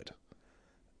good,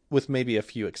 with maybe a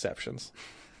few exceptions.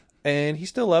 And he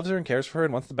still loves her and cares for her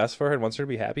and wants the best for her and wants her to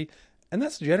be happy. And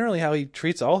that's generally how he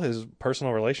treats all his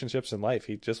personal relationships in life.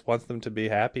 He just wants them to be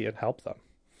happy and help them.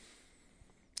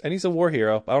 And he's a war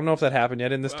hero. I don't know if that happened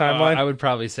yet in this timeline. I would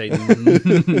probably say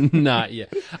not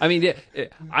yet. I mean,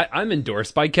 I'm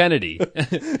endorsed by Kennedy.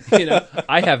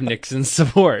 I have Nixon's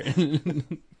support. You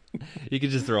could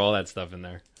just throw all that stuff in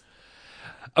there.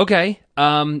 Okay.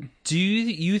 What do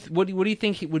you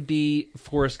think it would be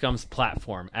Forrest Gump's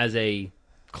platform as a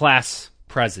class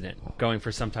president going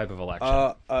for some type of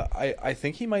election? I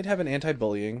think he might have an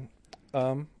anti-bullying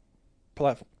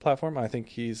platform. I think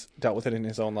he's dealt with it in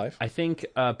his own life. I think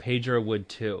Pedro would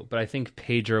too, but I think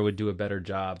Pedro would do a better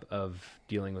job of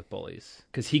dealing with bullies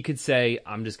because he could say,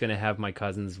 "I'm just going to have my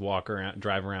cousins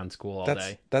drive around school all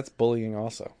day." That's bullying,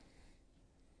 also.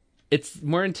 It's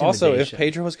more intimidation. Also, if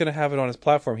Pedro was going to have it on his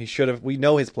platform, he should have. We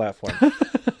know his platform.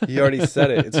 He already said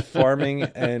it. It's farming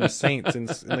and saints in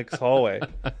the hallway.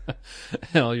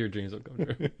 And all your dreams will come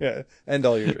true. Yeah, and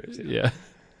all your dreams.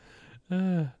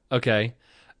 Yeah. Okay.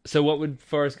 So, what would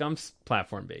Forrest Gump's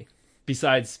platform be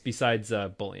besides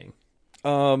bullying?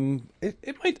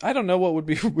 It might. I don't know what would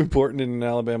be important in an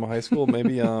Alabama high school.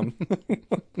 Maybe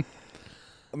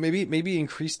maybe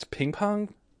increased ping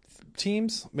pong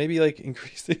teams. Maybe like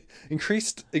increased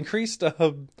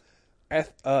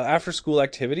after school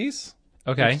activities.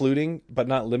 Okay. Including but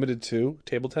not limited to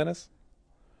table tennis.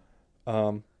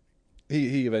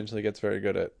 He eventually gets very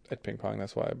good at ping pong.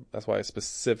 That's why I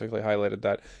specifically highlighted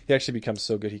that. He actually becomes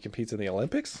so good he competes in the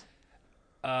Olympics.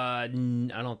 I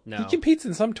don't know. He competes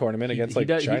in some tournament against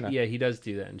China. He does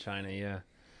do that in China. Yeah,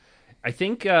 I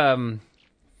think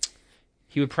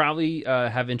he would probably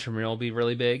have intramural be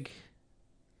really big.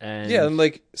 And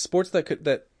like sports that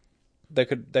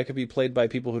could be played by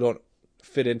people who don't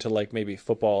fit into like maybe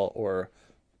football or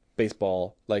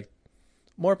baseball. Like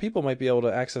more people might be able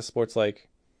to access sports like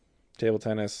table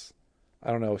tennis,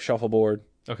 I don't know, shuffleboard,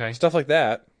 okay, stuff like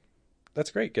that.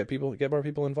 That's great. Get more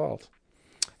people involved.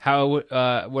 How?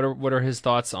 What are his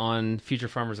thoughts on Future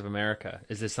Farmers of America?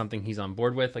 Is this something he's on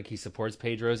board with? Like he supports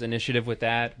Pedro's initiative with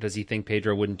that? Does he think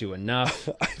Pedro wouldn't do enough?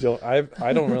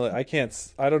 I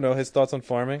don't know his thoughts on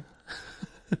farming.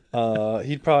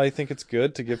 He'd probably think it's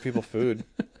good to give people food.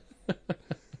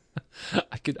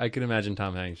 I could imagine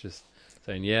Tom Hanks just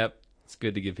saying, "Yep, it's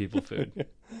good to give people food.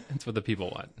 It's what the people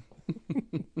want."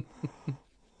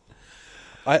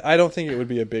 I don't think it would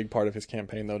be a big part of his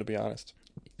campaign, though, to be honest.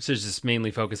 So it's just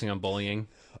mainly focusing on bullying.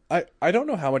 I don't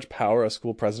know how much power a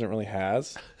school president really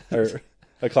has, or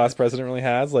a class president really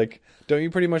has. Like, don't you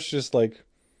pretty much just like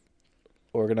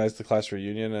organize the class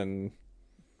reunion and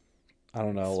I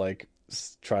don't know, like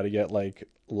try to get like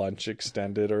lunch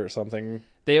extended or something?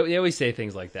 They always say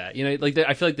things like that. Like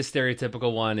I feel like the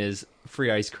stereotypical one is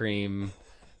free ice cream.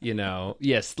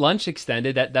 Yes, lunch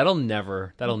extended. That'll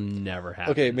never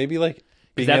happen. Okay, maybe like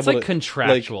that's like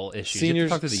contractual issues.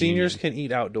 Seniors can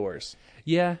eat outdoors.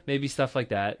 Yeah, maybe stuff like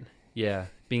that. Yeah,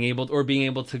 being able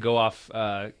to go off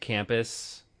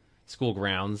campus school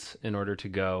grounds in order to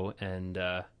go and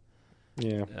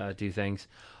do things.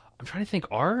 I'm trying to think.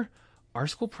 Our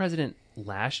school president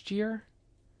last year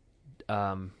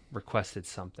requested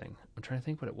something. I'm trying to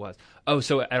think what it was. Oh,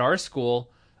 so at our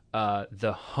school,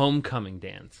 the homecoming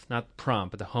dance, not prom,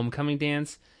 but the homecoming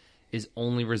dance is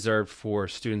only reserved for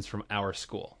students from our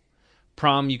school.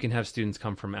 Prom, you can have students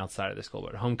come from outside of the school,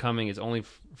 but homecoming is only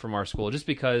from our school, just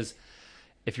because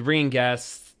if you're bringing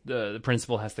guests, the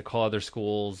principal has to call other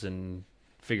schools and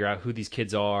figure out who these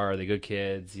kids are they good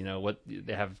kids, what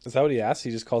they have. Is that what he asks?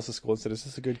 He just calls the school and says, is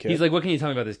this a good kid? He's like, what can you tell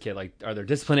me about this kid? Like, are there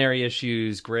disciplinary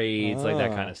issues, grades, like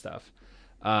that kind of stuff.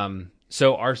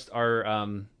 So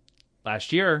our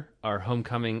last year,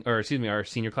 our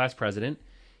senior class president,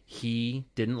 he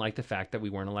didn't like the fact that we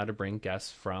weren't allowed to bring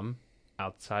guests from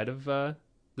outside of the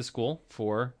school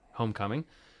for homecoming.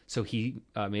 So he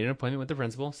made an appointment with the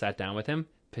principal, sat down with him,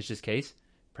 pitched his case.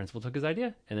 Principal took his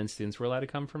idea, and then students were allowed to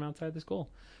come from outside the school.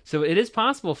 So it is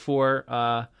possible for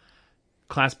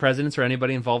class presidents or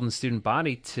anybody involved in the student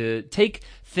body to take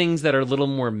things that are a little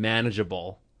more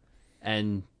manageable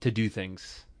and to do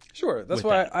things. Sure. That's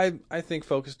why I think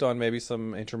focused on maybe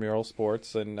some intramural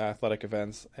sports and athletic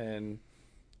events and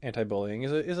anti-bullying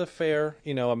is a fair,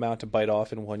 amount to bite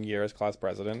off in 1 year as class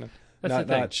president.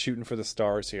 Not shooting for the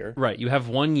stars here. Right. You have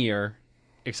 1 year,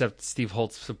 except Steve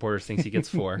Holt's supporters thinks he gets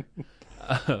 4.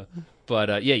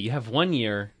 But you have 1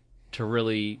 year to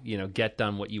really, get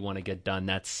done what you want to get done.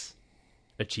 That's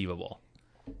achievable.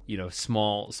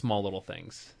 Small little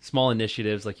things, small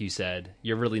initiatives, like you said.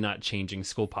 You're really not changing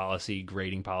school policy,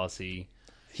 grading policy.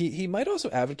 He might also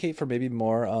advocate for maybe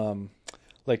more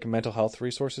like mental health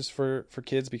resources for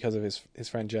kids because of his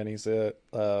friend Jenny's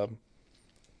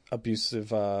abusive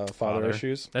father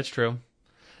issues. That's true.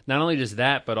 Not only just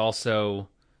that, but also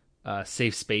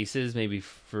safe spaces, maybe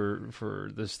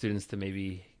for the students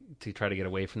to try to get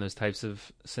away from those types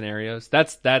of scenarios.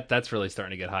 That's really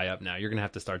starting to get high up now. You're gonna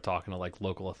have to start talking to like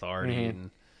local authority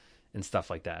and stuff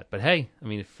like that. But hey, I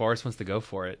mean, if Forrest wants to go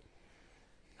for it,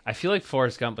 I feel like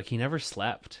Forrest Gump, like he never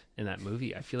slept in that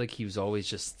movie. I feel like he was always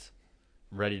just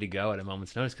ready to go at a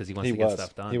moment's notice because he wants to get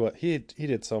stuff done. He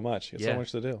did so much. He had so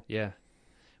much to do. Yeah.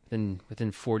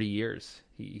 Within 40 years,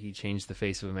 he changed the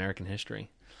face of American history.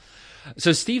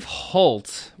 So Steve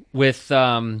Holt with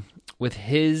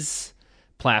his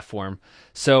platform.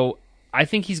 So I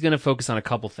think he's going to focus on a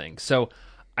couple things. So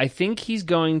I think he's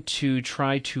going to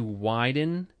try to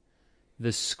widen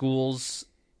the school's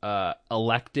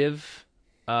elective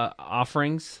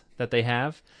offerings that they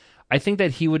have. I think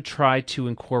that he would try to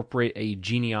incorporate a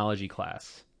genealogy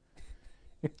class.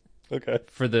 Okay.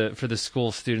 For the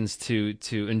school students to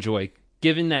enjoy,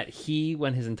 given that he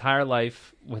went his entire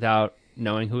life without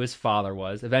knowing who his father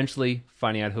was, eventually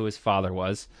finding out who his father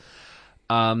was.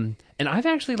 And I've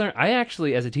actually learned,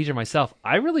 as a teacher myself,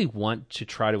 I really want to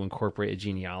try to incorporate a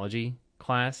genealogy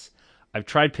class. I've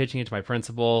tried pitching it to my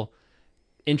principal,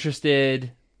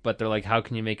 interested, but they're like, how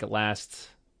can you make it last,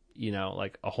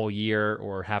 like a whole year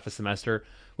or half a semester?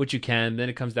 Which you can. Then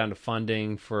it comes down to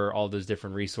funding for all those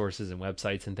different resources and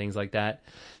websites and things like that.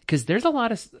 Because there's a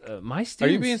lot of my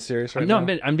students. Are you being serious right now?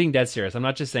 No, I'm being dead serious. I'm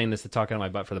not just saying this to talk out of my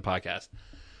butt for the podcast.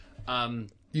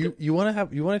 You want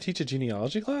to teach a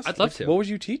genealogy class? I'd love to. What would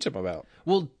you teach them about?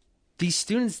 Well, these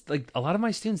students, like a lot of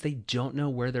my students, they don't know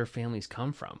where their families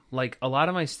come from. Like a lot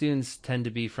of my students tend to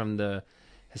be from the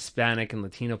Hispanic and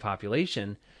Latino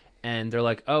population, and they're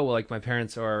like, oh, well, like my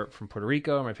parents are from Puerto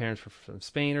Rico, or my parents are from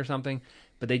Spain or something,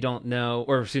 but they don't know,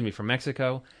 or excuse me, from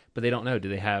Mexico, but they don't know. Do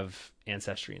they have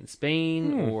ancestry in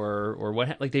Spain or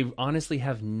what? Like they honestly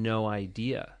have no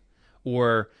idea.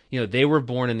 Or, they were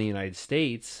born in the United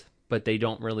States, but they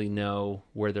don't really know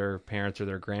where their parents or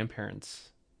their grandparents,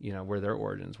 where their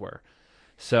origins were.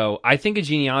 So I think a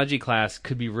genealogy class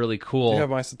could be really cool. You have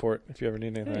my support if you ever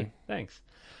need anything. Hey, thanks.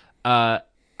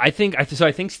 I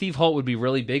think Steve Holt would be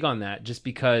really big on that, just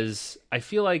because I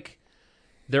feel like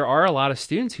there are a lot of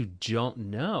students who don't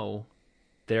know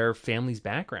their family's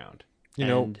background. You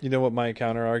know what my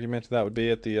counter argument to that would be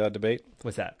at the debate?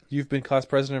 What's that? You've been class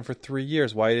president for 3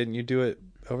 years. Why didn't you do it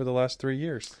over the last 3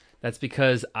 years? That's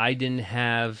because I didn't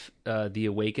have the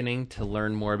awakening to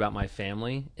learn more about my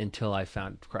family until I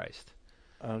found Christ.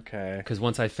 Okay. Because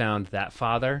once I found that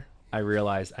father, I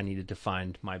realized I needed to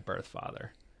find my birth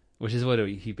father, which is what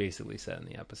he basically said in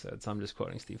the episode. So I'm just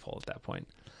quoting Steve Holt at that point.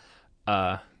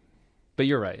 But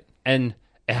you're right. And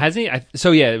it hasn't.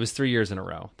 It was 3 years in a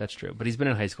row. That's true. But he's been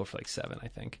in high school for like 7, I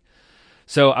think.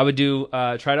 So I would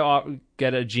try to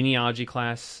get a genealogy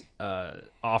class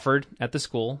offered at the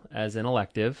school as an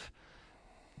elective.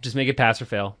 Just make it pass or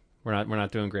fail. We're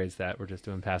not doing grades that. We're just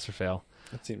doing pass or fail.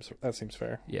 That seems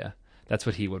fair. Yeah. That's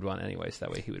what he would want anyway, so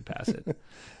that way he would pass it.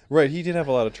 Right, he did have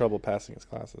a lot of trouble passing his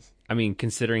classes. I mean,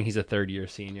 considering he's a third-year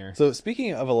senior. So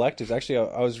speaking of electives, actually,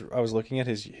 I was looking at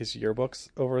his yearbooks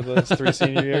over the 3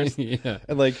 senior years, Yeah.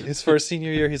 and like his first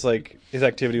senior year, his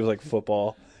activity was like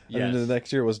football, and Yes. then the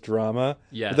next year was drama.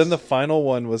 Yes. But then the final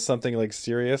one was something like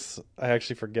serious. I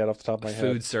actually forget off the top of my head.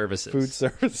 Food services. Food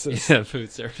services. Yeah,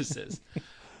 food services.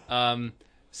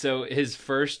 So his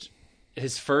first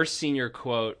senior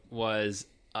quote was,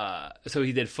 so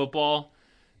he did football,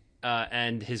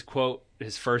 and his quote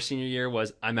his first senior year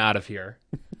was, "I'm out of here."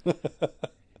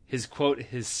 His quote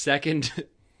his second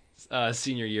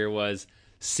senior year was,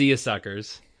 "See ya,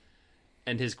 suckers."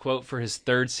 And his quote for his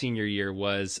third senior year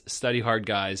was, "Study hard,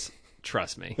 guys.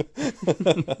 Trust me."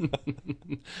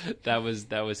 That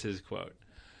was his quote.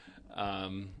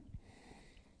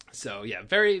 So yeah,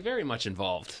 very, very much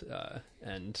involved,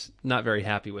 and not very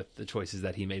happy with the choices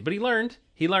that he made. But he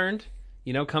learned.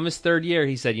 You know, come his third year,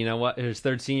 he said, you know what? His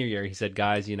third senior year, he said,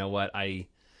 guys, you know what? You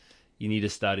need to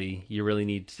study. You really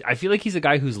need to. I feel like he's a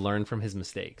guy who's learned from his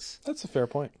mistakes. That's a fair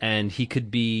point. And he could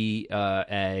be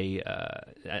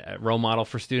a role model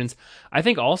for students. I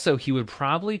think also he would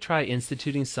probably try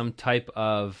instituting some type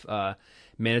of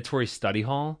mandatory study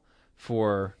hall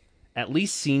for at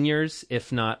least seniors,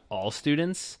 if not all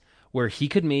students, where he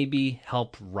could maybe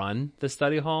help run the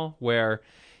study hall, where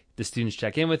the students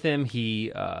check in with him.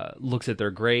 He looks at their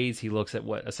grades. He looks at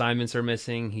what assignments are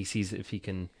missing. He sees if he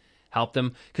can help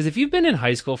them. Because if you've been in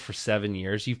high school for 7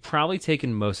 years, you've probably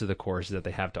taken most of the courses that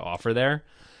they have to offer there.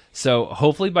 So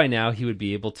hopefully by now he would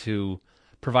be able to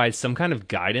provide some kind of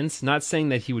guidance. Not saying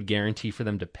that he would guarantee for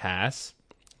them to pass,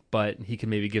 but he could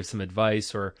maybe give some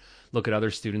advice or look at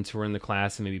other students who are in the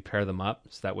class and maybe pair them up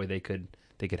so that way they could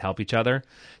help each other.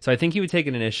 So I think he would take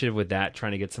an initiative with that,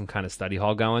 trying to get some kind of study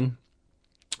hall going.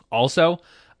 Also,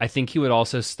 I think he would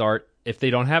also start, if they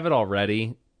don't have it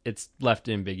already, it's left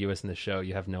ambiguous in the show,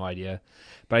 you have no idea,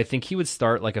 but I think he would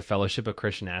start like a Fellowship of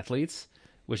Christian Athletes,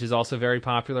 which is also very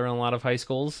popular in a lot of high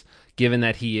schools, given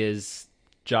that he is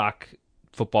jock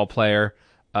football player,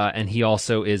 and he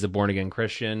also is a born-again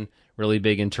Christian, really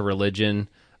big into religion.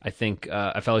 I think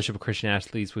a Fellowship of Christian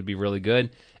Athletes would be really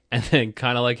good. And then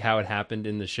kind of like how it happened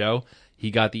in the show, he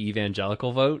got the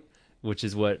evangelical vote, which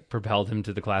is what propelled him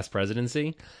to the class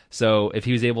presidency. So if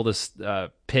he was able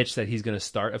to pitch that he's going to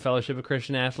start a Fellowship of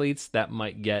Christian Athletes, that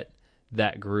might get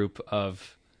that group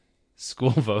of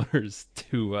school voters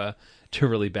to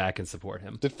really back and support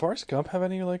him. Did Forrest Gump have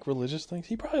any like religious things?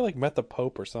 He probably like met the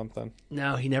Pope or something.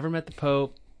 No, he never met the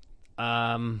Pope.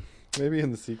 Maybe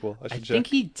in the sequel. I should check. Think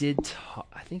he did.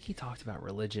 I think he talked about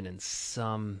religion in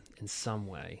some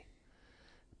way,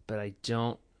 but I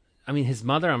don't. I mean, his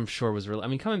mother, I'm sure, was real. I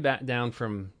mean, coming back down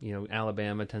from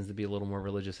Alabama tends to be a little more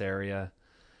religious area.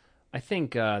 I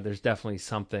think there's definitely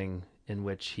something in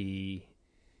which he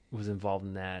was involved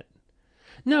in that.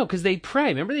 No, because they pray.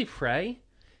 Remember, they pray.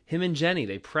 Him and Jenny,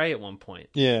 they pray at one point.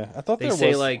 Yeah, I thought they there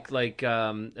say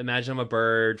was... imagine I'm a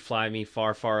bird, fly me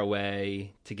far, far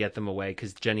away to get them away,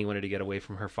 because Jenny wanted to get away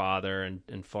from her father,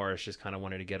 and Forrest just kind of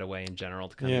wanted to get away in general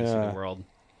to kind of see the world.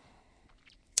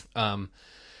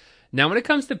 Now when it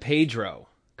comes to Pedro,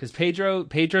 because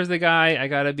Pedro's the guy I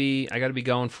gotta be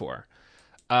going for.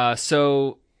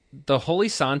 So the Holy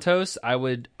Santos, I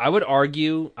would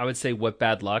argue, I would say, what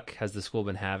bad luck has the school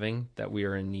been having that we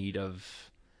are in need of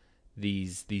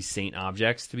these saint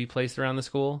objects to be placed around the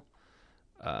school?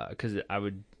 Because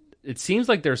it seems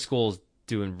like their school's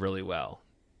doing really well,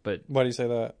 but why do you say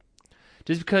that?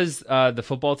 Just because the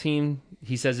football team,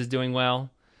 he says, is doing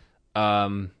well,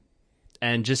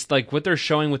 and just like what they're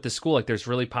showing with the school, like there's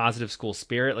really positive school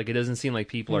spirit. Like it doesn't seem like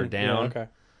people are down. Yeah,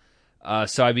 okay.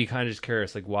 So I'd be kind of just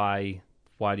curious, like why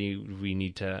do we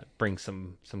need to bring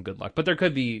some good luck? But there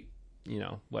could be,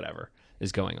 whatever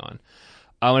is going on.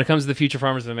 When it comes to the Future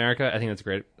Farmers of America, I think that's a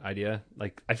great idea.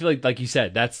 Like, I feel like you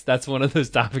said, that's one of those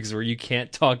topics where you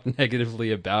can't talk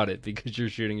negatively about it because you're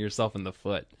shooting yourself in the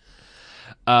foot.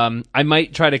 I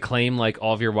might try to claim like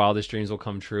all of your wildest dreams will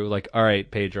come true. Like, all right,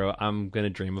 Pedro, I'm going to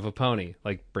dream of a pony.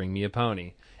 Like, bring me a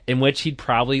pony. In which he'd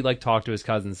probably like talk to his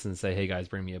cousins and say, hey guys,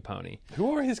 bring me a pony.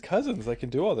 Who are his cousins that can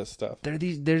do all this stuff? There's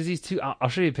these two, I'll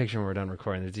show you a picture when we're done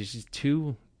recording. There's these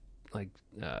two like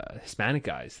Hispanic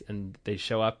guys, and they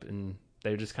show up and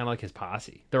they're just kind of like his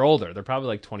posse. They're older. They're probably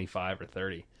like 25 or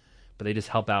 30, but they just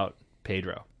help out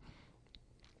Pedro.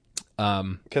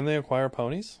 Can they acquire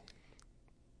ponies?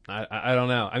 I don't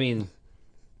know. I mean,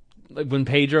 like when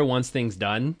Pedro wants things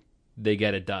done, they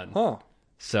get it done. Huh.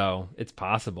 So it's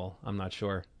possible. I'm not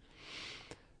sure.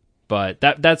 But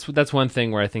that's one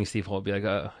thing where I think Steve Holt would be like,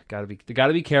 oh,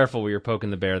 gotta be careful where you're poking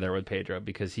the bear there with Pedro,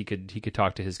 because he could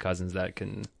talk to his cousins that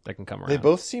can come around. They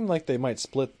both seem like they might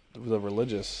split the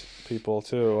religious people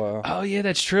too. Oh yeah,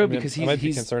 that's true, because I might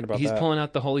be concerned about he's that. pulling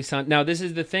out the Holy Son. Now this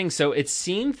is the thing. So it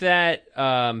seemed that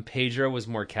Pedro was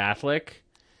more Catholic,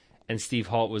 and Steve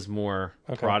Holt was more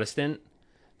Protestant.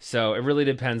 So it really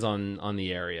depends on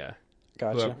the area.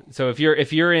 Gotcha. So if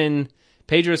you're in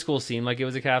Pedro's school, seemed like it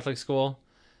was a Catholic school.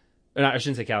 Or not, I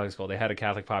shouldn't say Catholic school. They had a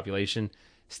Catholic population.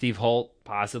 Steve Holt,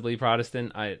 possibly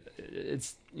Protestant.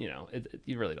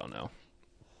 You really don't know.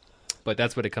 But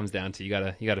that's what it comes down to. You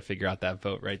gotta figure out that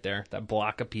vote right there, that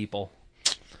block of people.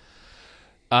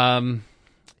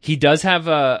 He does have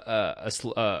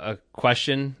a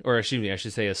question, or excuse me, I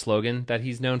should say a slogan that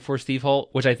he's known for, Steve Holt,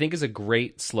 which I think is a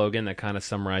great slogan that kind of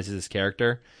summarizes his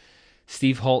character.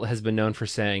 Steve Holt has been known for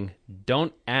saying,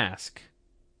 "Don't ask,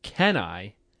 can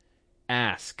I?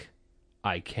 Ask,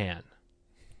 I can."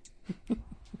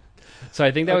 So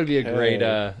I think that would be a great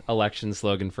election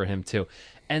slogan for him too.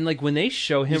 And like when they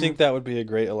show him, you think that would be a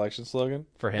great election slogan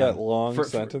for him? That long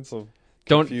sentence of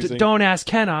don't ask,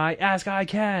 can I? Ask, I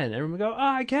can. Everyone go, oh,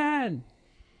 I can.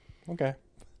 Okay,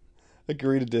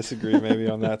 agree to disagree maybe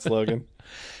on that slogan.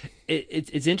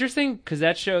 It's interesting because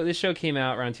this show came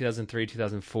out around 2003,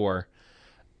 2004.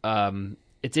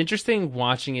 It's interesting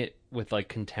watching it with like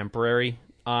contemporary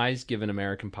eyes, given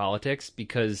American politics,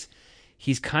 because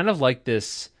he's kind of like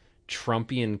this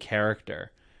Trumpian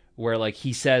character where like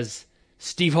he says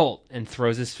Steve Holt and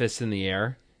throws his fist in the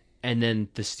air, and then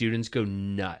the students go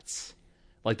nuts.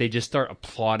 Like they just start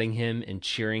applauding him and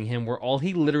cheering him, where all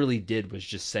he literally did was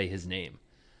just say his name.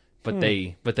 But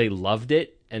they loved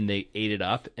it and they ate it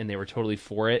up and they were totally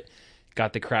for it.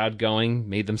 Got the crowd going,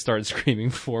 made them start screaming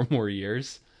 4 more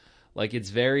years. Like it's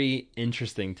very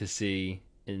interesting to see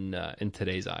in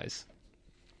today's eyes.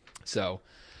 So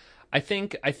I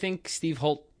think Steve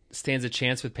Holt stands a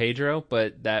chance with Pedro,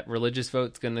 but that religious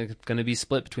vote's gonna be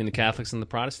split between the Catholics and the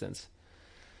Protestants.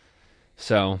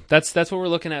 So that's what we're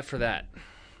looking at for that.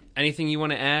 Anything you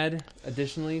want to add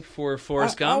additionally for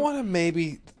Forrest Gump? I want to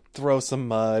maybe throw some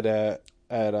mud at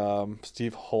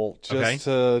Steve Holt just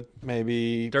to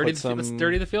maybe let's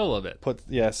dirty the field a little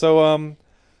bit. So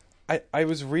I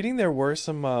was reading there were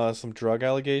some drug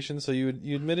allegations. So you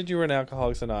admitted you were in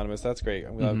Alcoholics Anonymous. That's great.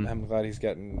 I'm glad he's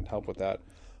getting help with that.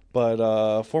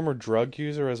 But former drug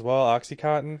user as well,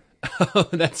 OxyContin. Oh,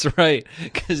 that's right.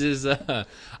 Because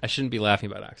I shouldn't be laughing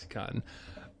about OxyContin,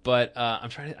 but I'm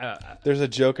trying to. There's a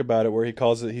joke about it where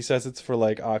he says it's for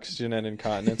like oxygen and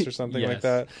incontinence or something like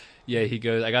that. Yeah, he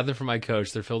goes, I got them from my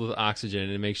coach. They're filled with oxygen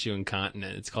and it makes you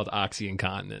incontinent. It's called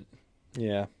oxy-incontinent.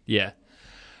 Yeah. Yeah.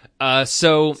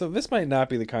 So this might not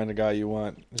be the kind of guy you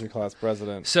want as your class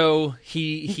president. So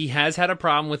he has had a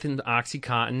problem with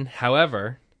OxyContin.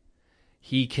 However,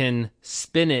 he can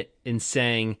spin it in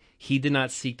saying he did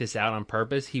not seek this out on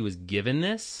purpose. He was given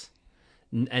this,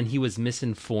 and he was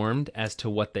misinformed as to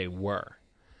what they were.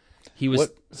 He's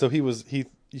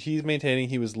maintaining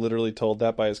he was literally told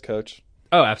that by his coach.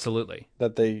 Oh, absolutely.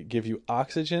 That they give you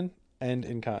oxygen and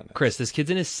incontinence. Chris, this kid's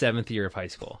in his 7th year of high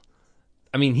school.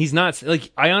 I mean, he's not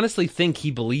like, I honestly think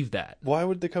he believed that. Why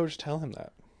would the coach tell him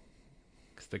that?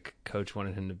 Because the coach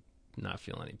wanted him to not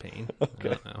feel any pain. Okay.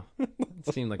 I don't know.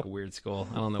 It seemed like a weird school.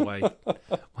 I don't know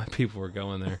why people were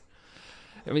going there.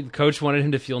 I mean, the coach wanted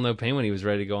him to feel no pain when he was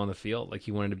ready to go on the field. Like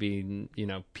he wanted to be,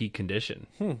 peak condition.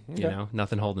 Okay.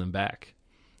 Nothing holding him back.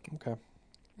 Okay.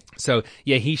 So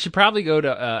yeah, he should probably go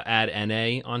to add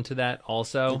NA onto that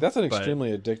also. That's an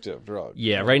extremely addictive drug.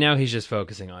 Yeah, right now he's just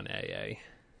focusing on AA.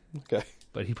 Okay.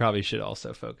 But he probably should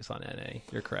also focus on NA.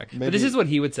 You're correct. Maybe. But this is what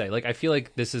he would say. Like, I feel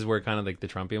like this is where kind of like the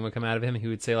Trumpian would come out of him. He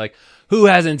would say like, who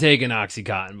hasn't taken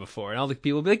OxyContin before? And all the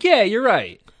people would be like, yeah, you're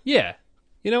right. Yeah.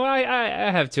 You know,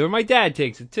 I have to. Or my dad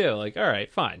takes it too. Like, all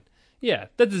right, fine. Yeah.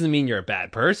 That doesn't mean you're a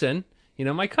bad person. You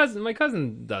know, my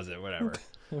cousin does it, whatever.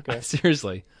 Okay.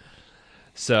 Seriously.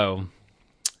 So,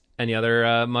 any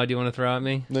other mud you want to throw at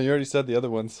me? No, you already said the other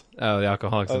ones. Oh, the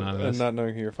Alcoholics Anonymous. And not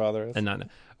knowing who your father is. And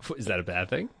is that a bad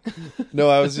thing? No,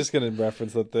 I was just going to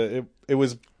reference that it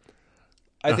was,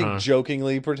 I think,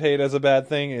 jokingly portrayed as a bad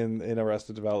thing in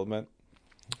Arrested Development.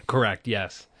 Correct.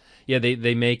 Yes. Yeah,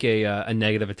 they make a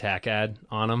negative attack ad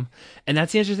on him, and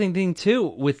that's the interesting thing too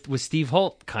with Steve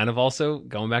Holt. Kind of also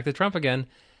going back to Trump again.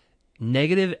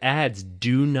 Negative ads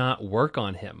do not work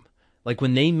on him. Like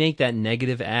when they make that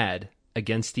negative ad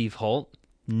against Steve Holt,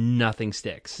 nothing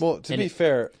sticks. Well, to be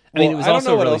fair, I mean, it was I don't also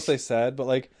know what really else they said, but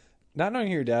like not knowing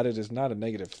who your dad is not a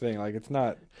negative thing. Like it's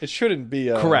not. It shouldn't be.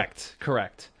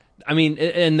 Correct. I mean,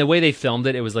 and the way they filmed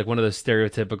it, it was like one of those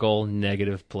stereotypical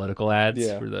negative political ads.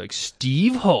 Yeah. Where they're like,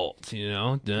 Steve Holt, you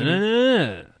know?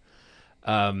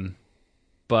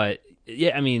 But,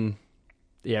 yeah, I mean,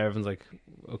 yeah, everyone's like,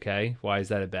 okay, why is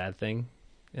that a bad thing,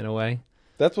 in a way?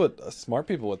 That's what smart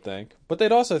people would think. But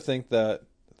they'd also think that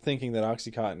thinking that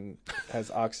OxyContin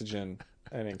has oxygen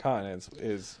and incontinence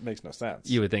makes no sense.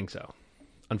 You would think so.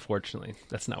 Unfortunately,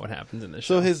 that's not what happens in this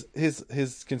So show.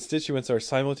 his constituents are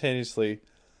simultaneously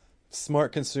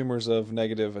smart consumers of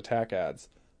negative attack ads,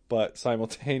 but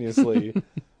simultaneously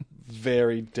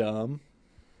very dumb.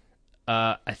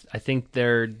 I think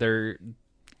they're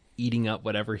eating up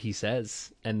whatever he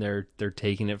says, and they're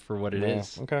taking it for what it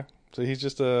is. Okay, so he's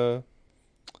just a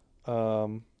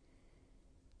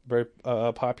very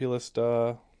populist.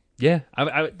 Yeah,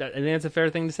 I think that's a fair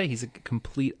thing to say. He's a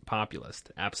complete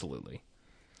populist, absolutely.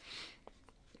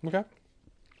 Okay.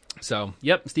 So,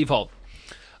 yep, Steve Holt.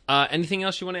 Anything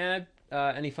else you want to add?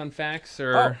 Any fun facts?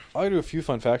 Or I'll do a few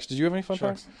fun facts. Did you have any fun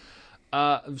facts?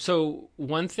 So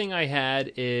one thing I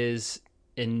had is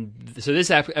so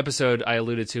this episode I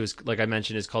alluded to is, like I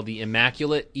mentioned, is called the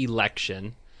Immaculate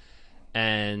Election,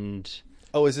 and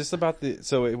is this about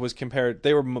so it was compared?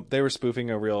 They were spoofing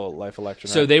a real life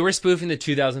election. So right? they were spoofing the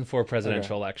 2004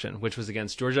 presidential election, which was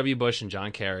against George W. Bush and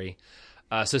John Kerry.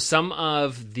 So some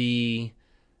of the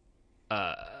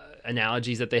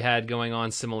analogies that they had going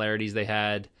on, similarities they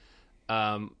had.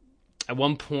 At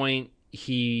one point,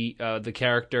 the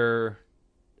character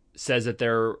says that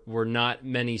there were not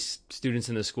many students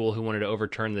in the school who wanted to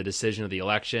overturn the decision of the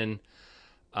election,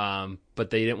 but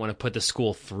they didn't want to put the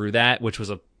school through that, which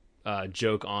was a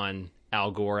joke on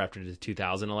Al Gore after the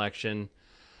 2000 election.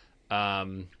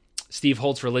 Steve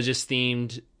Holt's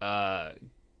religious-themed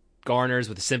garners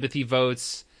with the sympathy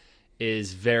votes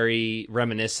is very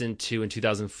reminiscent to, in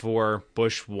 2004,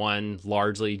 Bush won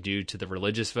largely due to the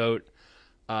religious vote.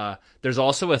 There's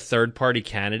also a third-party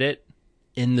candidate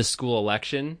in the school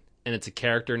election, and it's a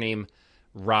character named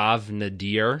Rav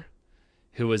Nadir,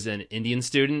 who was an Indian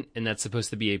student, and that's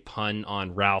supposed to be a pun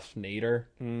on Ralph Nader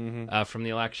from the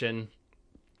election.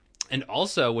 And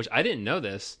also, which I didn't know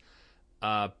this,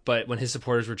 but when his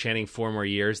supporters were chanting 4 more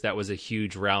years, that was a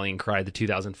huge rallying cry at the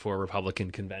 2004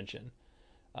 Republican convention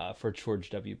for George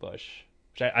W. Bush.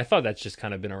 Which I thought that's just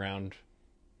kind of been around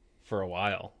for a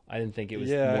while. I didn't think it was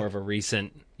more of a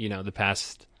recent, the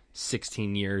past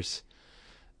 16 years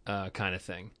kind of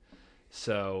thing.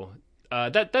 So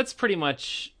that's pretty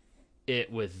much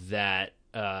it with that.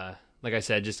 Like I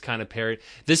said, just kind of parody.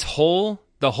 The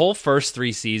whole first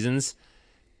 3 seasons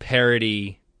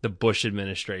parody the Bush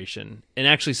administration in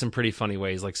actually some pretty funny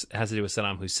ways. Like, it has to do with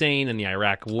Saddam Hussein and the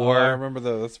Iraq War. I remember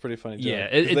that's pretty funny. Yeah,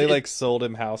 they sold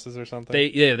him houses or something.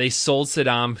 They sold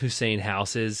Saddam Hussein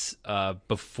houses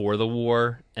before the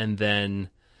war, and then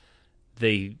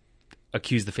they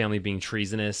accused the family of being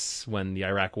treasonous when the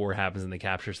Iraq War happens and they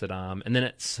capture Saddam. And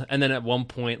then at one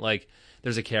point, like,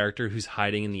 there's a character who's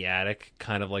hiding in the attic,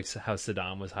 kind of like how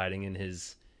Saddam was hiding in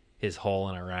his hole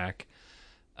in Iraq.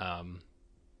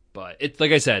 But it's,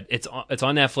 like I said, it's on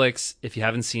Netflix. If you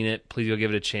haven't seen it, please go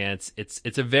give it a chance.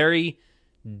 It's a very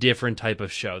different type of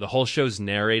show. The whole show's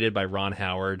narrated by Ron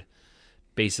Howard,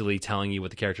 basically telling you what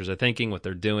the characters are thinking, what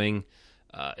they're doing.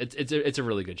 It's a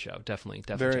really good show. Definitely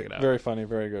check it out. Very funny,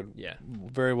 very good. Yeah,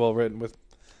 very well written. With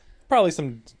probably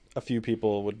a few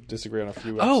people would disagree on a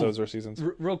few episodes or seasons.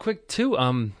 Real quick too,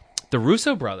 the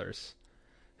Russo brothers,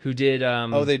 who did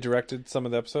they directed some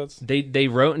of the episodes. They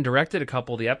wrote and directed a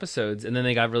couple of the episodes, and then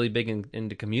they got really big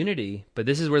into Community. But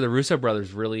this is where the Russo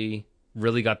brothers really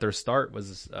got their start,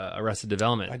 was Arrested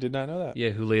Development. I did not know that. Yeah,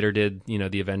 who later did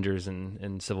the Avengers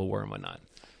and Civil War and whatnot.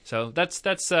 So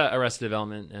that's Arrested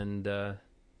Development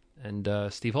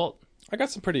and Steve Holt. I got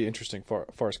some pretty interesting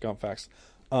Forrest Gump facts.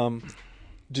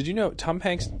 Did you know Tom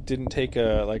Hanks didn't take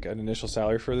an initial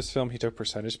salary for this film? He took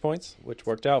percentage points, which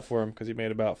worked out for him because he made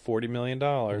about $40 million.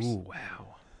 Ooh,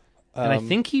 wow! And I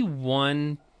think he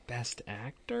won Best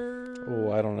Actor.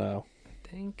 Oh, I don't know. I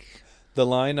think the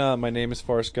line "My name is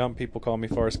Forrest Gump. People call me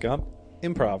Forrest Gump."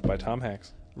 Improv by Tom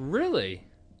Hanks. Really?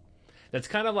 That's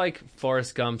kind of like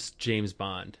Forrest Gump's James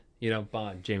Bond.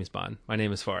 James Bond. My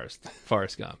name is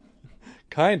Forrest Gump.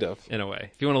 Kind of. In a way,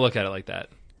 if you want to look at it like that.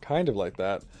 Kind of like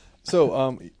that.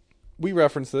 So, we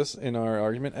referenced this in our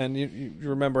argument, and you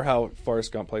remember how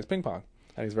Forrest Gump plays ping pong,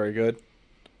 and he's very good.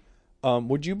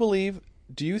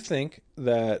 Do you think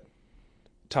that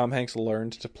Tom Hanks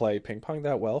learned to play ping pong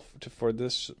that well for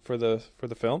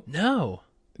the film? No,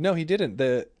 he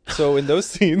didn't. So in those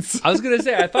scenes, I was gonna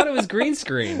say I thought it was green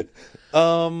screen.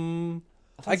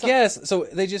 I guess so.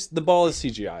 The ball is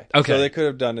CGI. Okay, so they could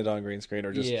have done it on green screen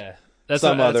or just That's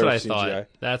some what, other that's what I CGI. thought.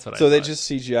 That's what I So thought. they just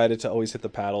CGI'd it to always hit the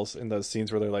paddles in those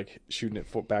scenes where they're like shooting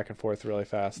it back and forth really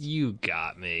fast. You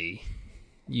got me.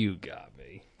 You got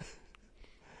me.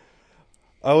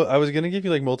 I was gonna give you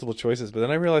like multiple choices, but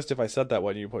then I realized if I said that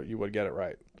one, you would get it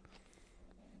right.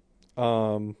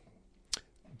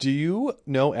 Do you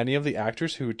know any of the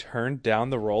actors who turned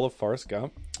down the role of Forrest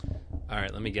Gump? All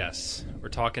right, let me guess. We're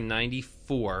talking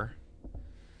 94.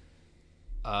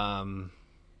 Tom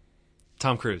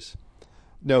Cruise.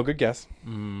 No, good guess.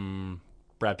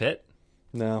 Brad Pitt.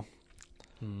 No,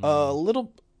 a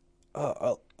little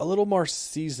more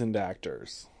seasoned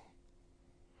actors.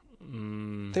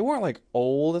 They weren't like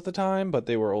old at the time, but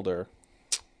they were older.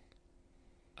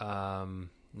 Not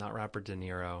Robert De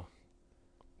Niro.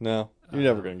 No, you're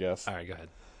never gonna guess. All right, go ahead.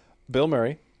 Bill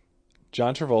Murray,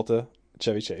 John Travolta,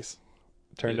 Chevy Chase.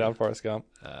 Turned down Forrest Gump.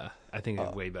 I think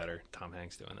it's way better. Tom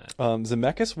Hanks doing that.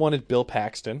 Zemeckis wanted Bill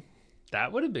Paxton,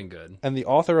 That would have been good. and the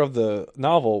author of the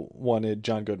novel wanted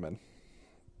John Goodman,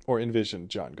 or envisioned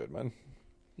John Goodman.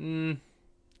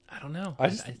 I don't know.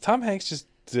 Tom Hanks just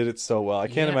did it so well. I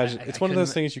can't Yeah, imagine. I It's one of couldn't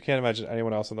those things you can't imagine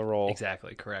anyone else in the role.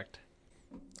 Exactly, correct.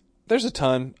 There's a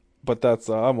ton, but that's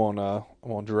I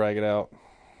won't drag it out.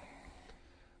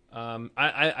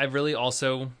 I really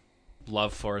also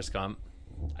love Forrest Gump.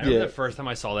 I remember the first time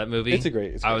I saw that movie. It's a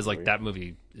great I was movie. like, that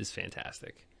movie is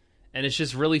fantastic. And it's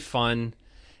just really fun,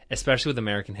 especially with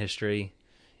American history.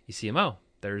 You see him,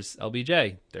 there's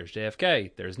LBJ, there's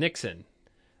JFK, there's Nixon,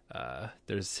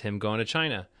 there's him going to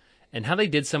China. And how they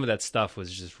did some of that stuff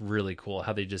was just really cool.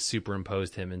 How they just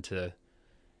superimposed him into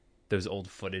those old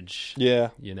footage,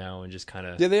 and just kind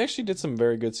of... Yeah, they actually did some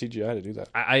very good CGI to do that.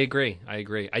 I agree.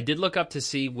 I did look up to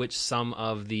see which some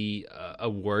of the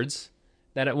awards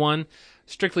that it won.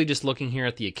 Strictly just looking here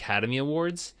at the Academy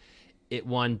Awards, it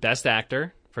won Best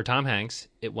Actor for Tom Hanks.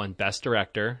 It won Best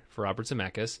Director for Robert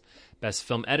Zemeckis. Best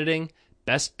Film Editing.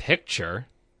 Best Picture.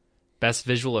 Best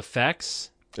Visual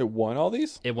Effects. It won all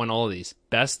these? It won all of these.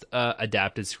 Best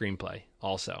Adapted Screenplay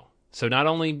also. So not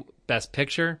only Best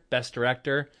Picture, Best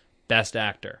Director, Best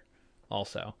Actor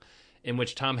also. In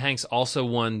which Tom Hanks also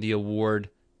won the award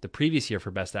the previous year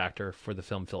for Best Actor for the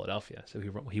film Philadelphia. So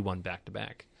he won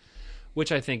back-to-back,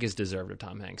 which I think is deserved of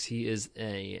Tom Hanks. He is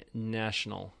a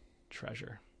national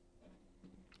treasure.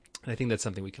 And I think that's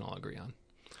something we can all agree on.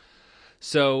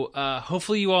 So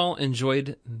hopefully you all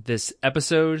enjoyed this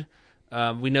episode.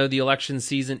 We know the election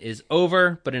season is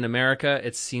over, but in America,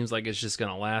 it seems like it's just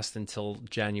going to last until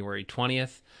January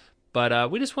 20th.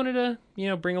 But we just wanted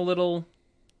to, bring a little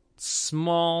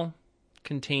small,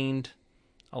 contained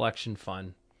election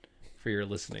fun for your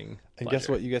listening And pleasure. guess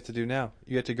what you get to do now?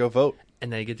 You get to go vote.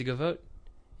 And now you get to go vote.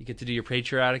 You get to do your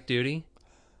patriotic duty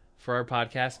for our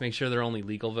podcast. Make sure they're only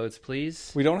legal votes,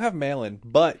 please. We don't have mail-in,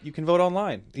 but you can vote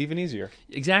online. Even easier.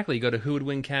 Exactly. Go to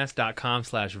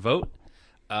whowouldwincast.com/vote.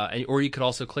 Or you could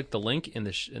also click the link in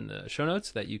the show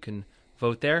notes that you can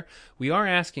vote there. We are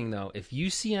asking, though, if you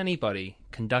see anybody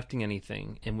conducting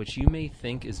anything in which you may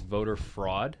think is voter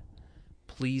fraud,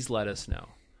 please let us know.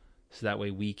 So that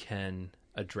way we can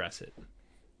address it.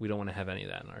 We don't want to have any of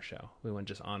that in our show. We want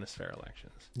just honest, fair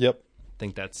elections. Yep. I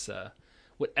think that's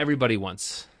what everybody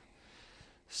wants.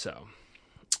 So,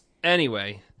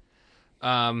 anyway,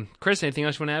 Chris, anything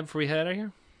else you want to add before we head out of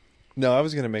here? No, I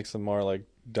was going to make some more like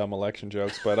dumb election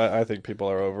jokes, but I think people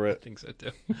are over it. I think so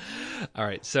too. All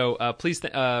right. So please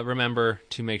remember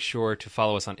to make sure to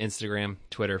follow us on Instagram,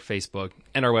 Twitter, Facebook,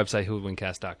 and our website,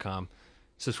 whowouldwincast.com.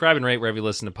 Subscribe and rate wherever you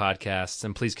listen to podcasts,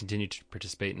 and please continue to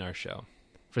participate in our show.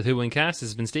 For the Who Would Win Cast, this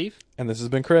has been Steve. And this has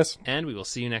been Chris. And we will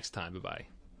see you next time. Bye-bye.